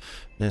 Reduce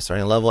the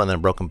starting level and then a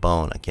broken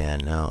bone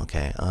again. No.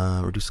 Okay.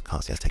 Reduce the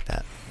cost. Yes, take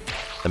that.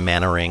 The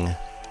mana ring.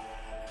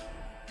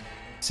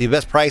 See, the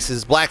best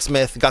prices.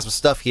 Blacksmith. Got some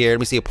stuff here.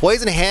 Let me see. A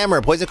poison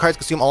hammer. Poison cards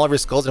consume all of your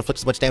skulls and inflict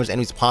as much damage to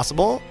enemies as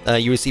possible.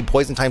 You receive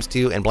poison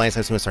 ×2 and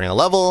blindness ×2 when starting a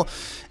level.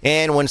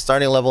 And when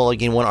starting a level, you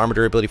gain 1 armor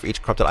durability for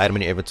each corrupted item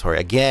in your inventory.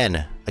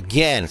 Again.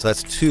 So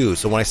that's 2.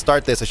 So when I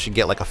start this, I should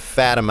get like a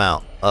fat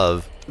amount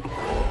of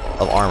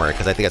armor,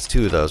 because I think that's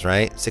 2 of those,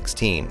 right?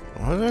 16.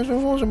 Hold on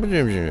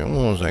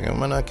a second.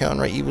 Am I not counting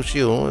right? Evil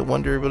shield. Only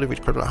 1 durability for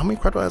each corrupted. How many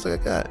corrupted items I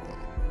got?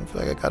 I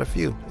feel like I got a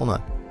few. Hold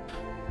on.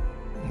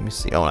 Let me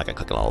see. Oh, I can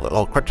click on all of it.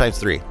 Oh, corrupt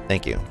 ×3.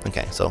 Thank you.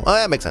 Okay, so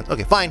that makes sense.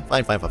 Okay, fine.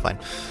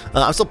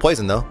 I'm still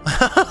poisoned though.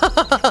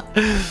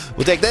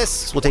 We'll take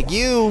this. We'll take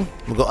you.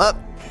 We'll go up.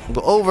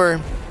 We'll go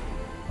over.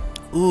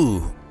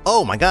 Ooh.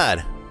 Oh my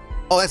god.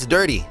 Oh, that's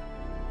dirty.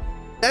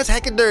 That's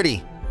heckin'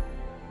 dirty.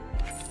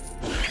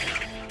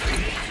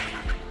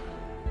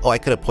 Oh, I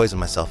could have poisoned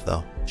myself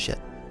though. Shit.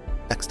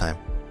 Next time.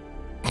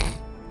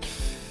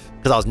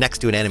 Because I was next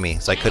to an enemy,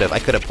 so I could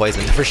have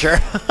poisoned for sure.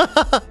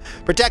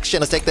 Protection.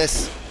 Let's take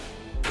this.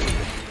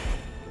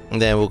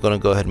 And then we're gonna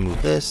go ahead and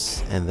move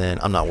this, and then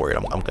I'm not worried.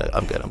 I'm good.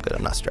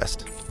 I'm not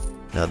stressed.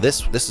 Now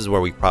this is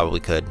where we probably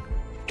could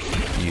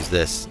use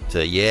this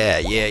to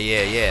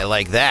yeah,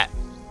 like that.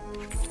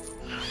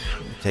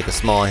 Take a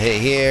small hit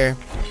here.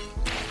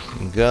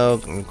 And go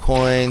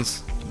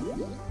coins.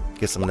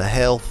 Get some of the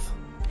health.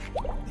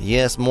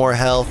 Yes, more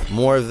health.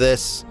 More of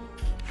this.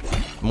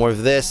 More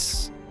of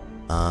this.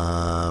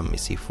 Let me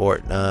see.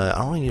 Fort. I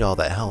don't really need all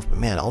that health, but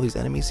man, all these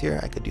enemies here,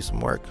 I could do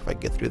some work if I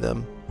get through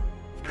them.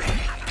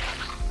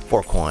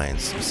 4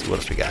 coins. Let's see what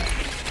else we got.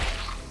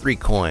 3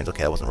 coins.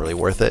 Okay, that wasn't really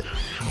worth it.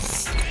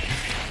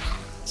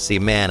 See,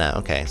 mana.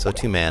 Okay, so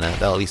 2 mana.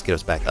 That'll at least get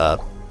us back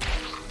up.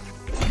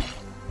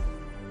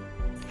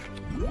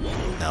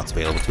 Now it's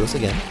available to us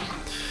again.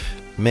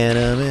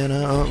 Mana.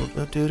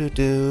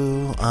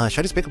 Should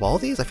I just pick up all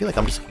of these? I feel like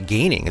I'm just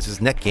gaining. It's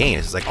just net gain.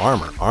 It's just like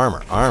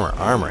armor.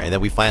 And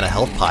then we find a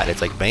health pot.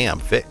 It's like, bam,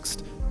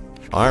 fixed.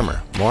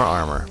 Armor. More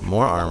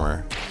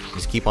armor.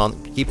 Just keep on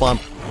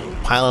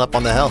piling up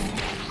on the health.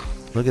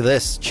 Look at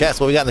this. Chest.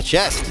 What we got in the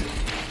chest?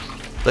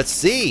 Let's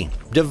see.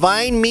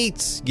 Divine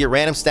meats. Get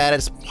random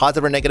status.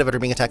 Positive or negative after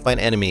being attacked by an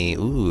enemy.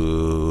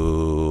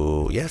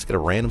 Ooh. Yeah, let's get a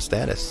random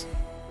status.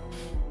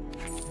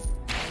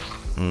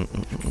 Now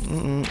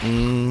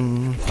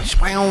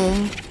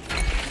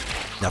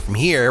from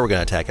here, we're going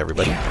to attack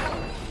everybody.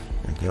 There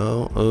we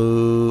go.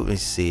 Ooh.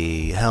 Let's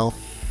see. Health.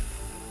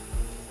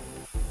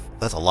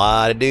 That's a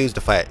lot of dudes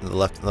to fight on the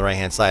left and the right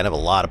hand side. I have a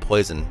lot of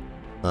poison.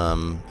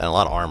 And a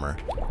lot of armor.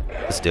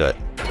 Let's do it.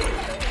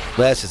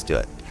 Let's just do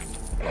it.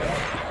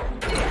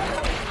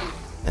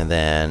 And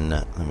then,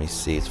 let me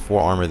see, it's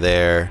 4 armor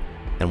there,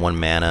 and 1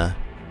 mana.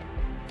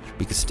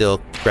 We could still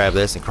grab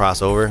this and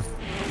cross over.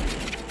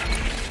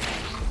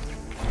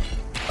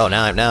 Oh,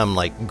 now I'm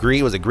like,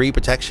 was it greed,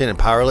 protection, and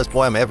powerless?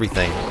 Boy, I'm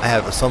everything. I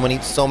have so many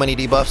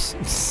debuffs.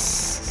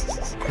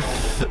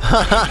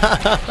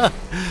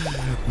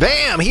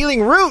 Bam!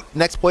 Healing root!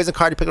 Next poison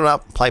card, you pick it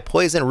up, apply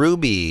poison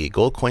ruby.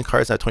 Gold coin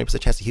cards have 20%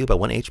 chance to heal by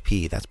 1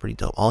 HP. That's pretty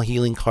dope. All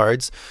healing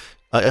cards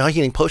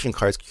healing potion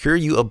cards cure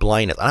you of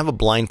blindness. I have a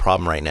blind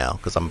problem right now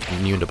because I'm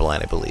immune to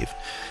blind, I believe.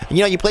 And,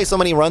 you know, you play so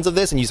many runs of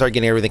this and you start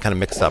getting everything kind of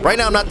mixed up. Right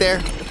now, I'm not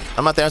there.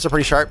 I'm still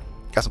pretty sharp.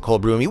 Got some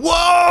cold brew in me.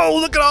 Whoa,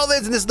 look at all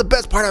this. And this is the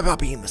best part about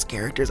being this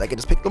character is I can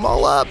just pick them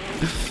all up.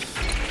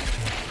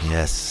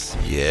 Yes,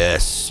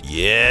 yes,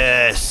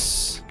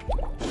 yes.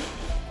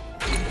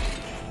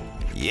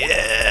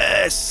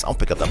 Yes. I'll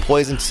pick up that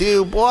poison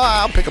too. Boy,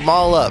 I'll pick them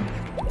all up.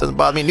 Doesn't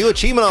bother me. New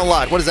achievement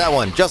unlocked. What is that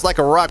one? Just like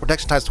a rock.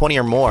 Protection times 20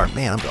 or more.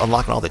 Man, I'm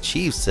unlocking all the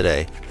chiefs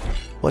today.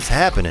 What's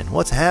happening?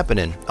 What's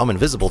happening? I'm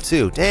invisible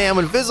too. Damn,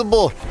 I'm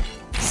invisible.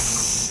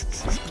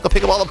 Go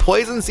pick up all the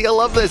poisons. See, I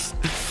love this.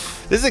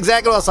 This is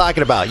exactly what I was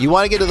talking about. You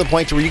want to get to the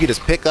point where you can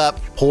just pick up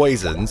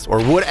poisons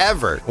or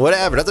whatever.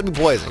 Whatever. It doesn't be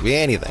poison. It can be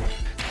anything.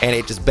 And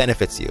it just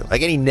benefits you.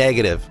 Like any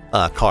negative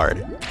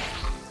card.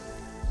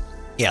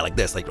 Yeah, like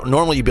this. Like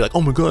normally you'd be like,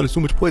 oh my god, there's so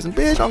much poison.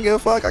 Bitch, I don't give a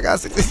fuck. I got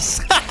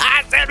 60.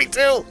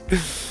 72.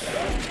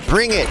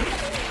 Bring it.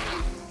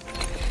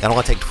 I don't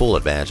want to take full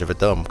advantage of it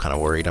though. I'm kind of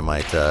worried I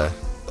might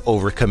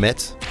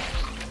overcommit.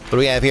 What do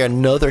we have here?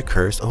 Another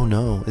curse. Oh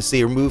no. Let's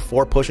see. Remove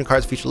 4 potion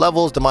cards future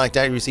levels. Demonic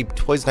damage. You receive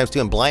poison times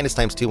 2 and blindness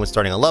times 2 when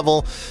starting a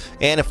level.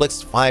 And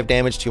inflicts 5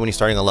 damage to you when you're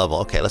starting a level.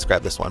 Okay, let's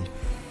grab this one.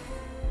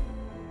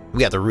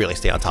 We have to really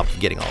stay on top of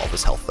getting all of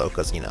his health though,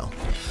 because you know.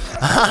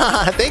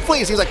 Thankfully,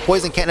 it seems like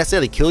poison can't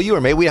necessarily kill you,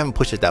 or maybe we haven't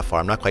pushed it that far.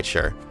 I'm not quite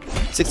sure.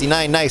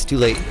 69. Nice. Too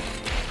late.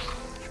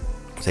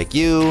 Take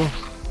you.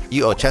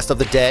 Oh, Chest of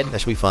the Dead. That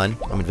should be fun.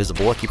 I'm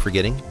invisible. I keep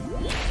forgetting.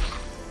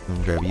 I'm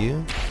gonna grab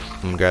you.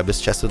 I'm gonna grab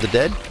this Chest of the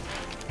Dead.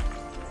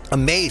 A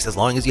mace, as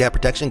long as you have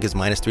protection, gives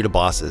 -3 to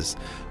bosses.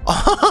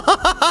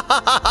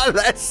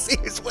 That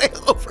seems way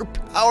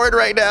overpowered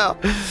right now.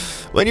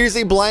 When you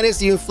receive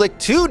blindness, you inflict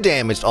 2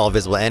 damage to all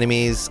visible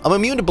enemies. I'm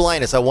immune to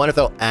blindness. I wonder if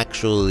that'll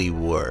actually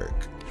work.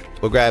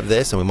 We'll grab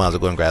this, and we might as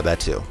well go and grab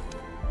that too.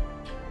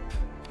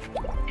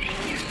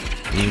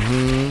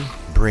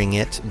 Bring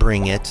it.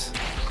 Bring it.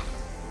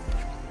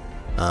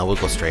 We'll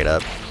go straight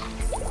up.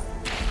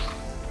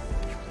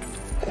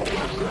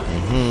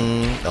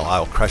 Oh,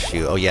 I'll crush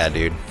you. Oh yeah,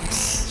 dude.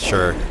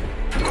 Sure.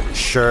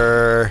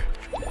 Sure.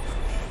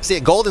 See, a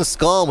golden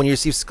skull, when you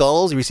receive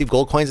skulls, you receive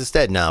gold coins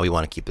instead. No, we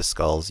want to keep the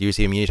skulls. You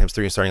receive immunity times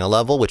 3 when starting a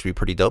level, which would be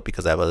pretty dope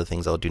because I have other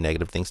things that will do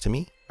negative things to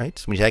me, right?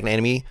 So when you attack an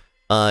enemy,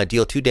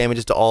 deal 2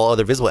 damages to all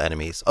other visible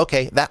enemies.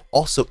 Okay, that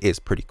also is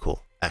pretty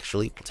cool.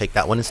 Actually, we'll take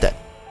that one instead.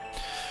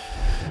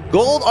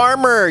 Gold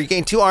armor. You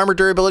gain 2 armor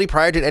durability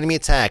prior to an enemy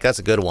attack. That's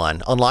a good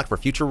one. Unlocked for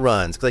future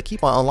runs. Because I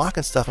keep on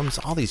unlocking stuff. I'm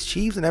just all these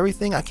chiefs and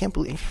everything. I can't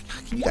believe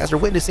you guys are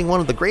witnessing one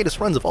of the greatest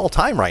runs of all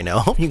time right now.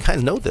 I hope you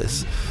guys know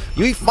this.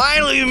 You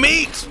finally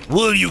meet.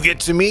 Will you get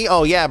to me?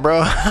 Oh yeah,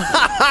 bro.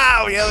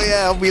 Hell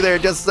yeah. I'll be there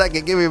in just a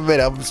second. Give me a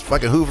minute. I'm just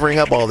fucking hoovering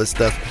up all this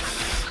stuff.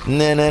 If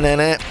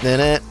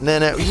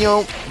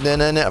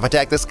I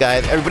attack this guy,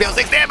 everybody else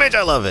takes damage.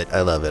 I love it.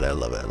 I love it. I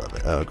love it. I love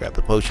it. Oh, grab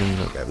the potion.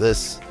 I'll grab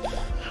this.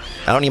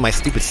 I don't need my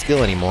stupid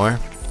skill anymore.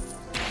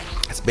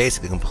 It's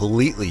basically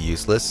completely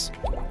useless.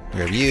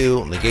 Grab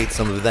you, negate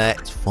some of that.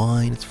 It's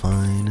fine, it's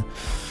fine.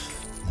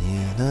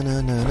 Yeah,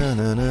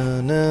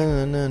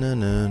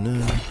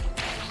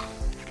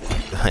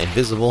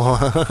 invisible.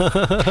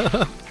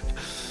 I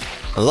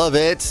love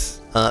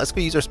it. Let's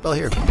go use our spell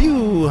here.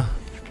 Pew!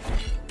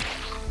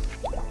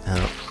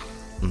 Oh.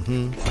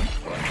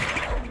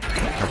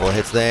 Couple of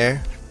hits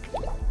there.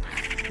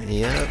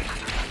 Yep.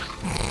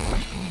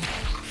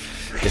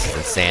 This is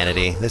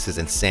insanity. This is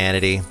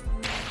insanity.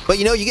 But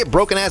you know, you get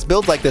broken ass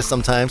builds like this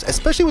sometimes,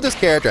 especially with this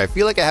character. I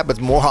feel like it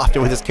happens more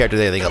often with this character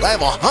than anything else. I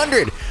have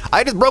 100.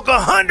 I just broke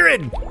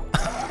 100.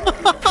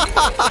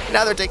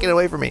 Now they're taking it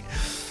away from me.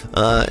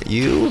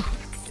 You.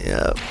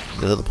 Yeah.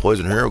 Another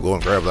poison here. We'll go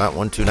and grab that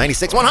one.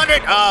 296.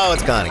 100. Oh,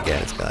 it's gone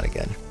again. It's gone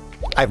again.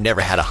 I've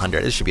never had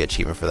 100. This should be an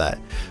achievement for that.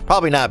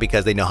 Probably not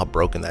because they know how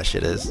broken that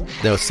shit is.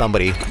 They know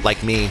somebody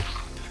like me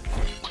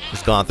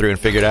has gone through and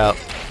figured out.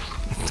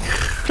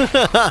 We'll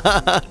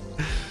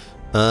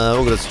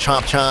go to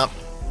chomp chomp.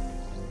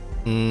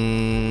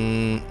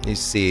 You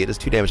see, it does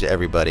 2 damage to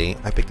everybody.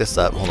 I picked this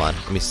up. Hold on,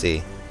 let me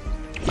see.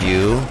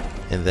 You,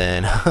 and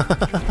then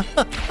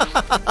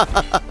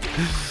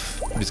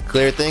just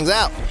clear things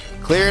out.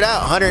 Clear it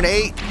out.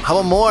 108. How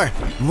about more?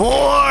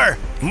 More.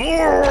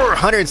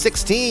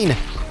 116.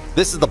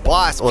 This is the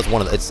boss. Oh, it's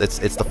one of the.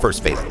 It's the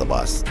first phase of the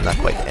boss. Not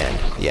quite the end.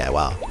 Yeah.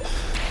 Wow.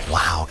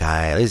 Wow,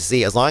 guys. Let's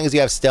see. As long as you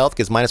have stealth,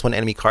 gives -1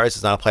 enemy cards,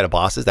 does not apply to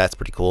bosses. That's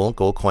pretty cool.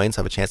 Gold coins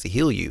have a chance to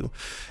heal you.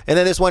 And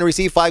then this one,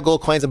 receive 5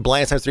 gold coins and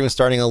blindness times 3 when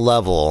starting a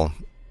level.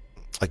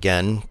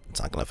 Again,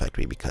 it's not going to affect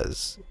me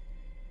because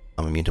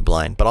I'm immune to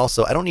blind. But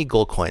also, I don't need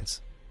gold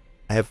coins.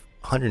 I have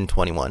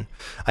 121.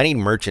 I need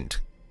merchant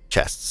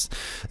chests.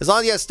 As long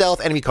as you have stealth,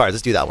 enemy cards.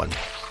 Let's do that one.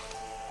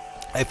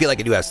 I feel like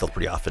I do have stealth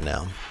pretty often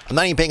now. I'm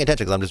not even paying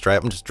attention because I'm just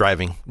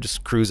driving. I'm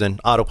just cruising,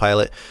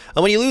 autopilot.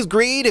 And when you lose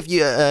greed, if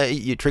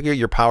you trigger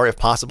your power if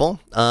possible,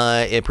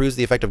 it improves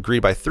the effect of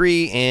greed by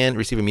 3 and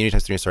receive immunity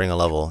times 3 when starting a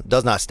level. It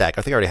does not stack.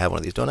 I think I already have one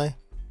of these, don't I?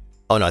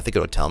 Oh no, I think it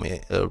would tell me.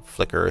 It would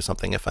flicker or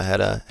something if I had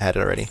it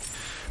already.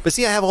 But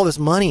see, I have all this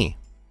money.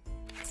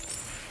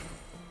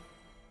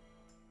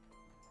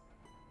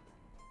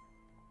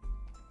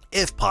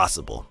 if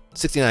possible.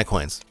 69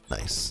 coins.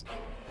 Nice.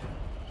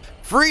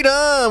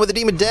 Freedom with the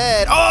Demon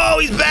Dead. Oh,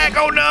 he's back.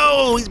 Oh,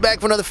 no. He's back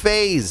for another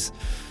phase.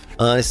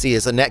 Let's see.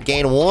 It's a net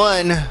gain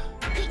 1.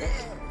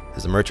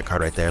 There's a merchant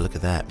card right there. Look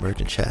at that.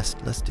 Merchant chest.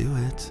 Let's do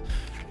it.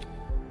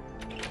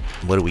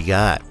 What do we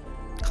got?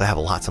 Because I have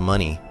lots of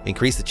money.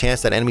 Increase the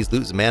chance that enemies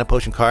lose a mana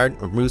potion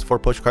card, removes 4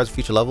 potion cards for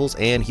future levels,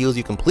 and heals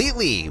you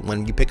completely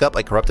when you pick up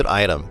a corrupted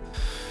item.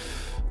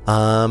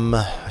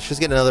 I should just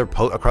get another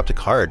a corrupted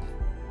card.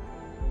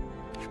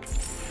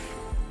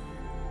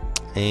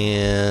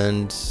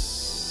 And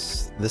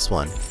this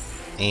one.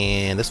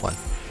 And this one.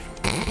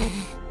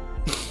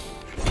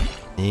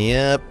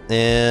 Yep.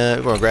 And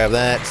we're going to grab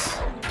that.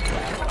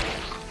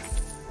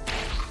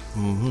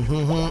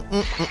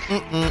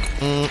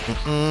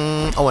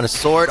 Oh, and a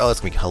sword. Oh, that's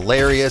going to be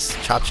hilarious.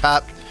 Chop,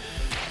 chop.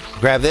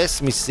 Grab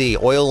this. Let me see.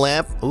 Oil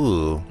lamp.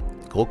 Ooh.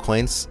 Gold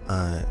coins.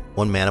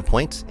 1 mana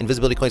point.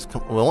 Invisibility coins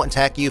won't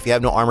attack you if you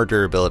have no armor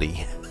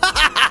durability.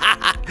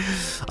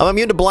 I'm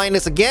immune to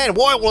blindness again.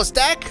 Whoa, will it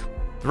stack?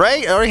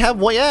 Right? I already have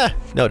one. Yeah.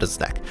 No, it doesn't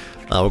stack.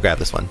 We'll grab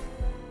this one.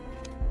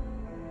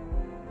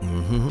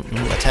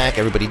 Attack.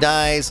 Everybody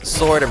dies.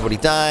 Sword. Everybody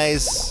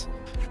dies.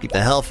 Keep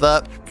the health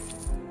up.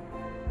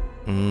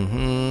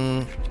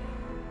 No,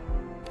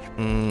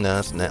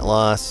 it's net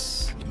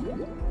loss.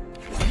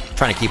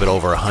 Trying to keep it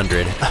over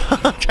 100.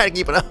 I'm trying to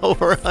keep it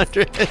over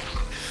 100.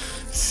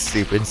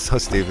 Stupid, so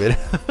stupid.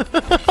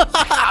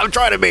 I'm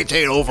trying to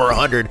maintain over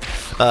 100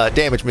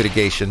 damage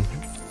mitigation.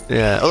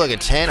 Yeah. Oh, look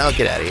at 10. I'll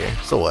get out of here.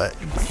 So what?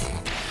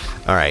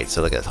 All right.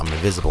 So look at this. I'm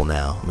invisible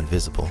now. I'm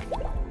invisible.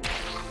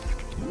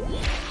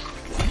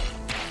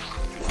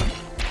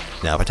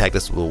 Now, if I attack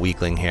this little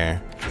weakling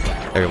here,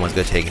 everyone's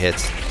gonna take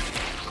hits.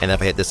 And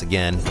if I hit this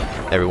again,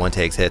 everyone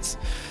takes hits.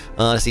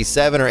 Let's see,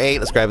 7 or 8.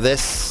 Let's grab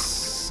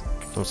this.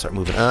 We'll start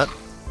moving up.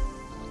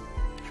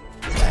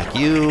 Attack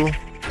you.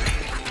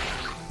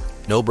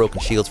 No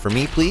broken shields for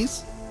me,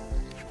 please.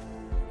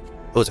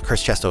 Oh, there's a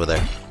cursed chest over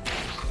there.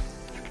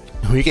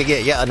 We could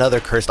get yet another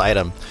cursed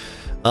item.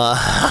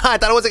 I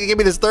thought it was going to give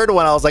me this third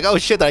one. I was like, oh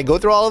shit, did I go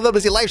through all of them?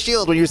 Let's see, life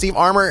shield. When you receive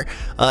armor,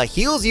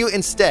 heals you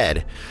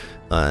instead.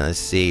 Let's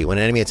see. When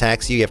an enemy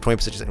attacks you, you have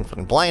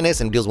 20%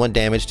 blindness and deals 1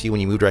 damage to you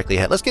when you move directly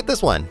ahead. Let's get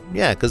this one.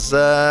 Yeah, because,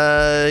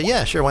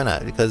 yeah, sure, why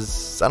not?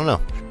 Because, I don't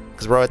know.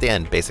 Because we're all at the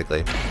end,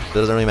 basically. So it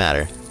doesn't really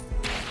matter.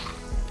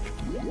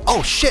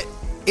 Oh, shit!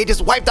 It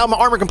just wiped out my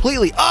armor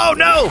completely. Oh,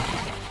 no!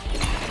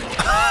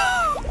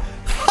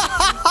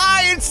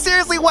 It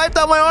seriously wiped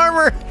out my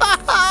armor!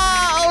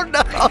 Oh,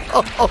 no!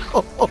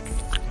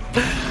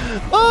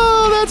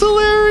 Oh, that's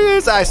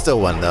hilarious. I still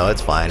won, though.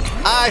 It's fine.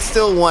 I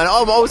still won.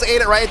 Oh, I almost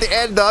ate it right at the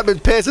end, though. I've been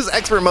pissed. This is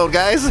expert mode,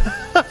 guys.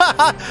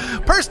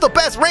 Personal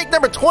best, rank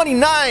number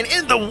 29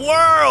 in the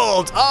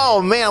world.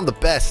 Oh, man, I'm the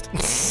best.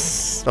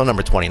 Oh,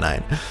 number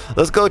 29.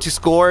 Let's go to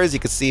scores. You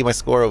can see my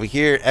score over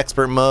here.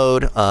 Expert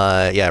mode.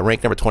 Yeah,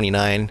 rank number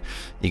 29.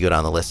 You go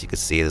down the list, you can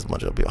see there's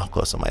much. How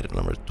close am I to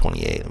number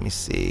 28? Let me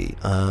see.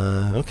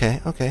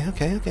 Okay. That's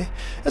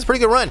a pretty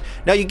good run.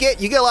 Now you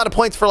get a lot of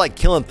points for like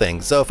killing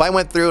things. So if I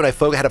went through and I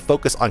had to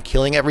focus on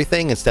killing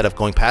everything instead of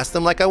going past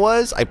them like I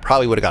was, I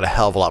probably would have got a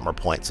hell of a lot more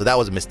points. So that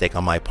was a mistake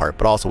on my part.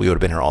 But also we would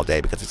have been here all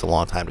day because it's a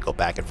long time to go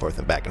back and forth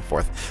and back and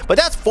forth. But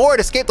that's Ford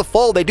Escape the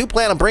Fold. They do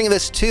plan on bringing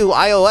this to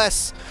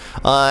iOS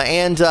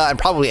and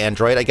probably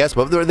Android, I guess.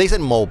 But they said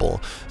mobile,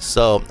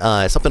 so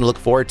something to look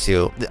forward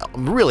to.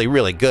 Really,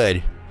 really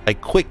good. A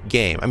quick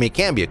game. I mean, it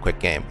can be a quick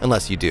game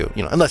unless you do,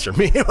 unless you're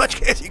me, in which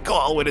case you go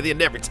all the way to the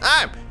end every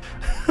time.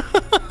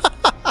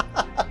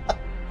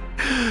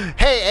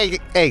 Hey,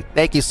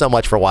 thank you so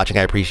much for watching.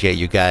 I appreciate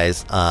you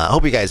guys. I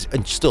hope you guys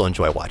still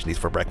enjoy watching these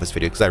for breakfast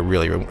videos because I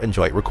really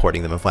enjoy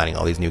recording them and finding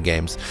all these new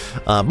games.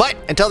 But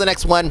until the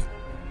next one,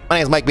 my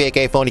name is Mike B,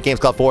 aka Fony. Games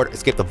called Ford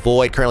Escape the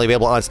Void, currently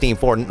available on Steam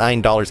for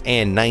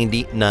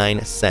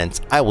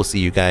 $9.99. I will see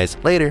you guys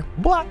later.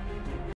 Bye.